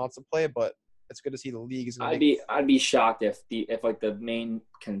everyone wants to play, but it's good to see the league is. I'd be shocked if like the main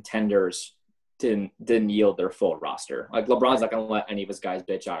contenders didn't yield their full roster. Like LeBron's not gonna let any of his guys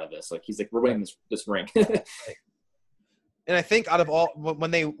bitch out of this. Like he's like, we're winning this ring. And I think out of all when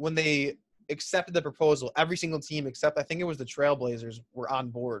they accepted the proposal, every single team except I think it was the Trailblazers were on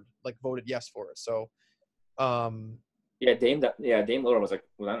board, like voted yes for it. So, Dame Lillard was like,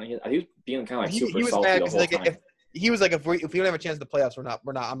 he was being kind of like super salty the whole time. He was like, if we don't have a chance at the playoffs,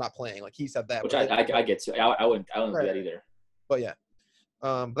 I'm not playing. Like he said that. Which I get to. I wouldn't do that either. But yeah,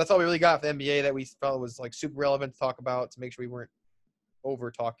 that's all we really got for the NBA that we felt was like super relevant to talk about to make sure we weren't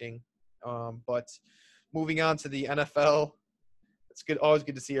over talking. But moving on to the NFL, it's good. Always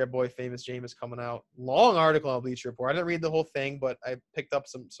good to see our boy Famous Jameis coming out. Long article on Bleacher Report. I didn't read the whole thing, but I picked up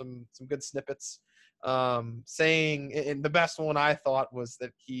some good snippets. Saying, and the best one I thought was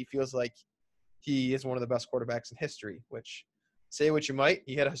that he feels like he is one of the best quarterbacks in history. Which, say what you might,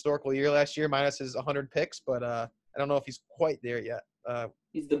 he had a historical year last year, minus his 100 picks, but I don't know if he's quite there yet.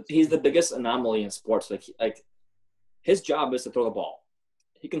 He's the biggest anomaly in sports. Like his job is to throw the ball.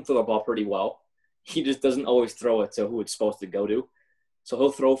 He can throw the ball pretty well. He just doesn't always throw it to who it's supposed to go to. So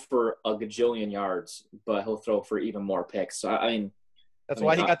he'll throw for a gajillion yards, but he'll throw for even more picks. So that's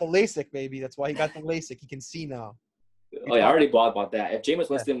why he got the LASIK, baby. That's why he got the LASIK. He can see now. Oh, yeah, I already blogged about that. If Jameis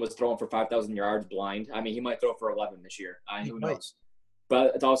Winston was throwing for 5,000 yards blind, he might throw for 11 this year. Who knows?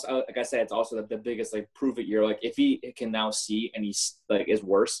 But it's also, like I said, it's also the biggest prove it year. Like if he can now see and he's is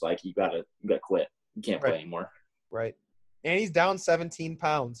worse, you gotta quit. You can't play anymore. Right. And he's down 17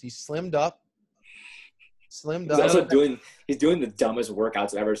 pounds. He's slimmed up. He's also doing the dumbest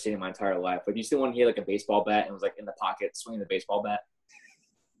workouts I've ever seen in my entire life. Like you see when he had a baseball bat and was in the pocket swinging the baseball bat.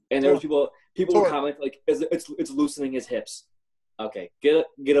 And there was people who comment it's loosening his hips. Okay, get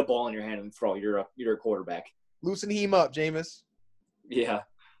a ball in your hand and throw. You're a quarterback. Loosen him up, Jameis. Yeah.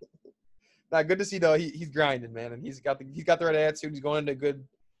 Nah, good to see though. He's grinding, man, and he's got the right attitude. He's going into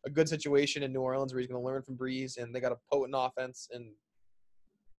a good situation in New Orleans where he's going to learn from Breeze, and they got a potent offense and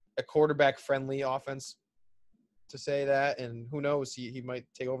a quarterback friendly offense. To say that, and who knows, he might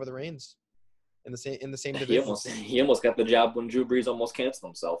take over the reins in the same division. He almost got the job when Drew Brees almost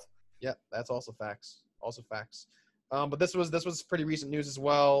canceled himself. Yeah, that's also facts. But this was pretty recent news as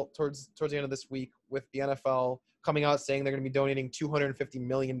well. Towards the end of this week, with the NFL coming out saying they're going to be donating $250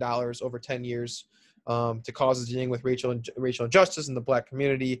 million over 10 years to causes dealing with racial injustice in the Black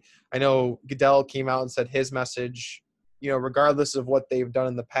community. I know Goodell came out and said his message. Regardless of what they've done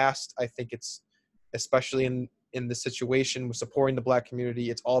in the past, I think it's especially in in the situation with supporting the Black community.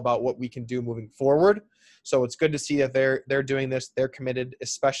 It's all about what we can do moving forward. So it's good to see that they're doing this. They're committed,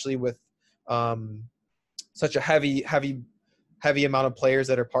 especially with such a heavy amount of players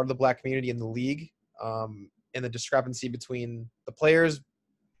that are part of the Black community in the league, and the discrepancy between the players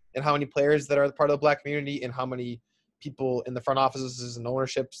and how many players that are part of the Black community and how many people in the front offices and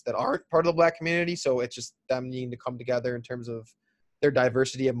ownerships that aren't part of the Black community. So it's just them needing to come together in terms of their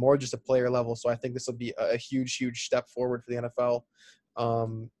diversity at more just a player level. So I think this will be a huge step forward for the NFL.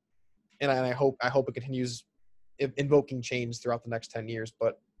 And I hope it continues invoking change throughout the next 10 years.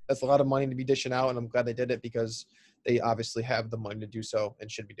 But that's a lot of money to be dishing out, and I'm glad they did it because they obviously have the money to do so and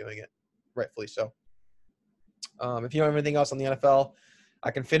should be doing it, rightfully so. If you don't have anything else on the NFL, I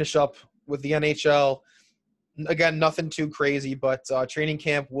can finish up with the NHL. Again, nothing too crazy, but training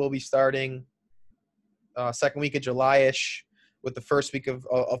camp will be starting second week of July-ish, with the first week of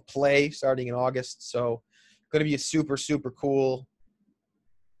play starting in August. So going to be a super cool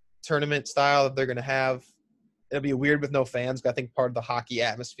tournament style that they're going to have. It'll be weird with no fans, but I think part of the hockey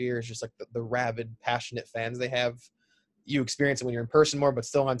atmosphere is just like the rabid, passionate fans they have. You experience it when you're in person more, but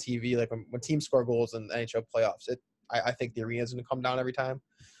still on TV, like when teams score goals in the NHL playoffs, I think the arena is going to come down every time,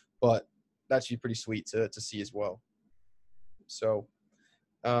 but that should be pretty sweet to see as well. So,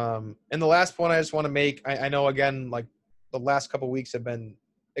 and the last point I just want to make, I know, again, like the last couple of weeks have been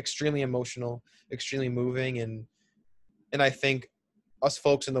extremely emotional, extremely moving, and I think us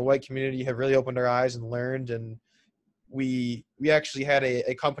folks in the white community have really opened our eyes and learned. And we actually had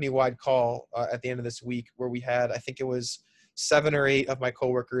a company-wide call at the end of this week where we had, I think it was 7 or 8 of my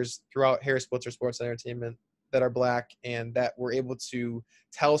coworkers throughout Harris Blitzer Sports and Entertainment that are Black, and that were able to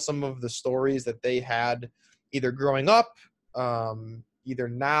tell some of the stories that they had either growing up, either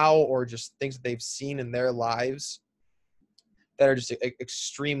now, or just things that they've seen in their lives that are just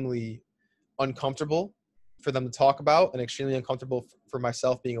extremely uncomfortable for them to talk about, and extremely uncomfortable for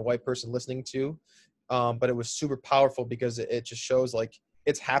myself being a white person listening to. But it was super powerful because it just shows like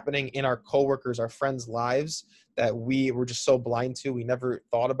it's happening in our coworkers, our friends' lives that we were just so blind to. We never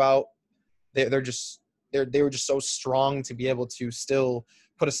thought about. They were just so strong to be able to still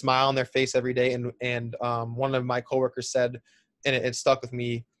put a smile on their face every day. And one of my coworkers said, and it stuck with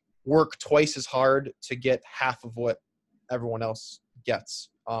me, work twice as hard to get half of what everyone else gets.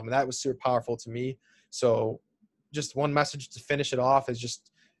 And that was super powerful to me. So just one message to finish it off is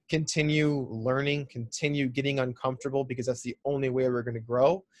just continue learning, continue getting uncomfortable, because that's the only way we're going to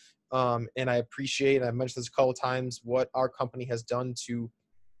grow. And I appreciate, I mentioned this a couple of times, what our company has done to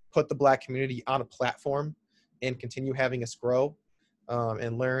put the Black community on a platform and continue having us grow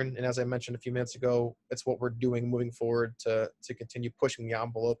and learn. And as I mentioned a few minutes ago, it's what we're doing moving forward to continue pushing the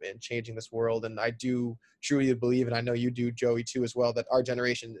envelope and changing this world. And I do truly believe, and I know you do, Joey, too, as well, that our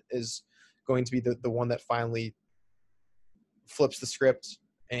generation is going to be the one that finally flips the script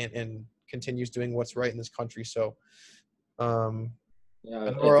and continues doing what's right in this country. So, yeah,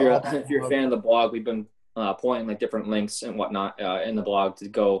 if you're a fan of the blog, we've been pointing like different links and whatnot in the blog to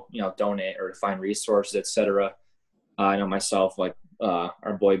go, donate or to find resources, etc. I know myself, like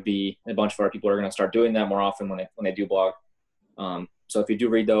our boy B, and a bunch of other people are going to start doing that more often when they do blog. So if you do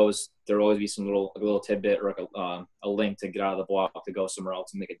read those, there'll always be some little tidbit or like a link to get out of the blog to go somewhere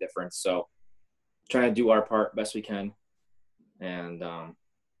else and make a difference. So trying to do our part best we can, and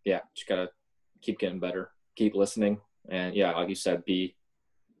just gotta keep getting better, keep listening, and like you said,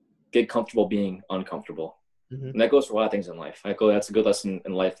 get comfortable being uncomfortable. Mm-hmm. And that goes for a lot of things in life. That's a good lesson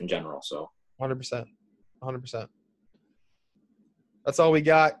in life in general. So 100%. That's all we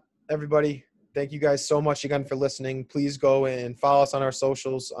got, everybody. Thank you guys so much again for listening. Please go and follow us on our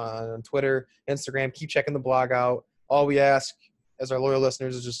socials, on Twitter, Instagram. Keep checking the blog out. All we ask as our loyal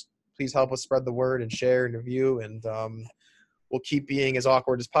listeners is just please help us spread the word and share and review. And we'll keep being as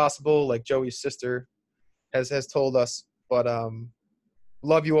awkward as possible, like Joey's sister has told us. But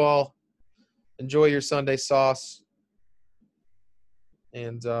love you all. Enjoy your Sunday sauce.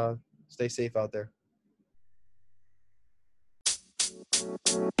 And stay safe out there. You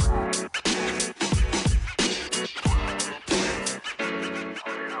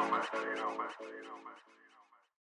know, man.